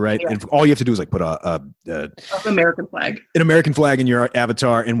that nature, right? Yeah. And all you have to do is like put an American flag in your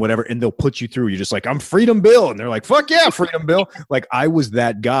avatar and whatever, and they'll put you through. You're just like, I'm Freedom Bill, and they're like, fuck yeah, Freedom Bill. Like I was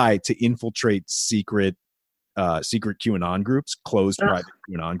that guy to infiltrate secret QAnon groups, closed private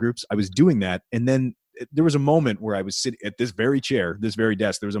QAnon groups. I was doing that, and then there was a moment where I was sitting at this very chair, this very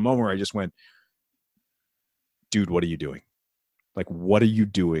desk. There was a moment where I just went, dude, what are you doing? Like, what are you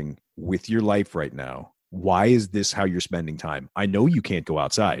doing with your life right now? Why is this how you're spending time? I know you can't go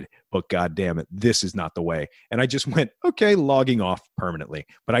outside, but God damn it, this is not the way. And I just went, okay, logging off permanently.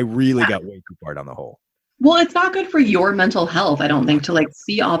 But I really got way too far down the hole. Well, it's not good for your mental health, I don't think, to like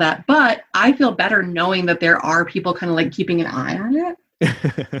see all that. But I feel better knowing that there are people kind of like keeping an eye on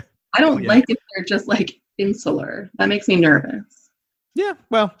it. I don't like if they're just like insular. That makes me nervous. Yeah,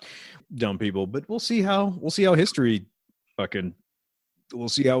 well, dumb people, but we'll see how history we'll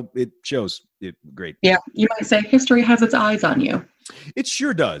see how it shows it. Great. Yeah, you might say history has its eyes on you. It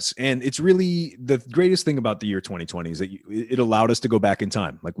sure does. And it's really the greatest thing about the year 2020 is that it allowed us to go back in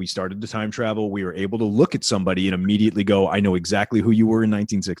time. Like we started to time travel. We were able to look at somebody and immediately go, I know exactly who you were in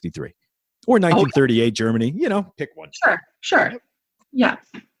 1963 or 1938 Germany, you know, pick one. Sure. Yeah.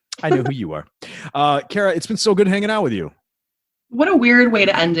 I know who you are. Kara, it's been so good hanging out with you. What a weird way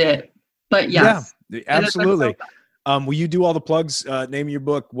to end it. But yes. Yeah, absolutely. Will you do all the plugs? Name of your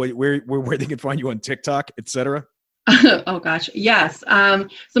book, where they can find you on TikTok, etc. Oh gosh, yes.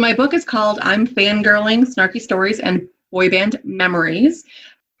 So my book is called "I'm Fangirling: Snarky Stories and Boy Band Memories."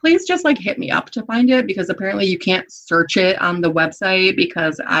 please just like hit me up to find it, because apparently you can't search it on the website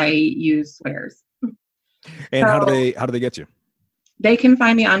because I use swears. And So- how do they get you? They can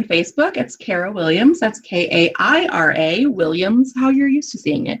find me on Facebook. It's Kara Williams. That's Kaira Williams, how you're used to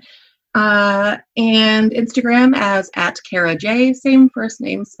seeing it. And Instagram as @KaraJ, same first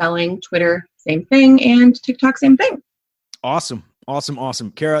name spelling. Twitter, same thing. And TikTok, same thing. Awesome.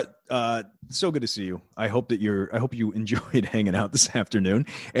 Kara, so good to see you. I hope you enjoyed hanging out this afternoon,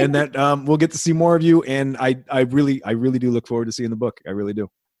 and that we'll get to see more of you. And I really do look forward to seeing the book. I really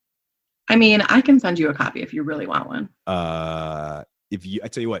do. I mean, I can send you a copy if you really want one. I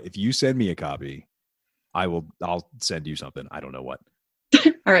tell you what, if you send me a copy, I'll send you something. I don't know what.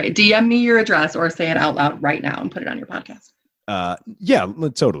 All right. DM me your address or say it out loud right now and put it on your podcast. Yeah,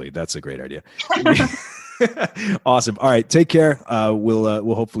 totally. That's a great idea. Awesome. All right. Take care.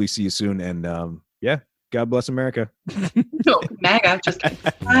 We'll hopefully see you soon. And yeah, God bless America. No, MAGA. Just kidding.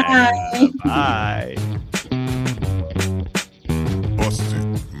 Bye. Bye.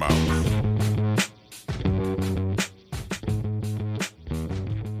 Busted Mouth.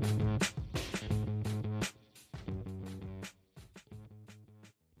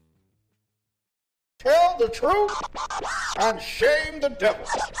 Tell the truth and shame the devil.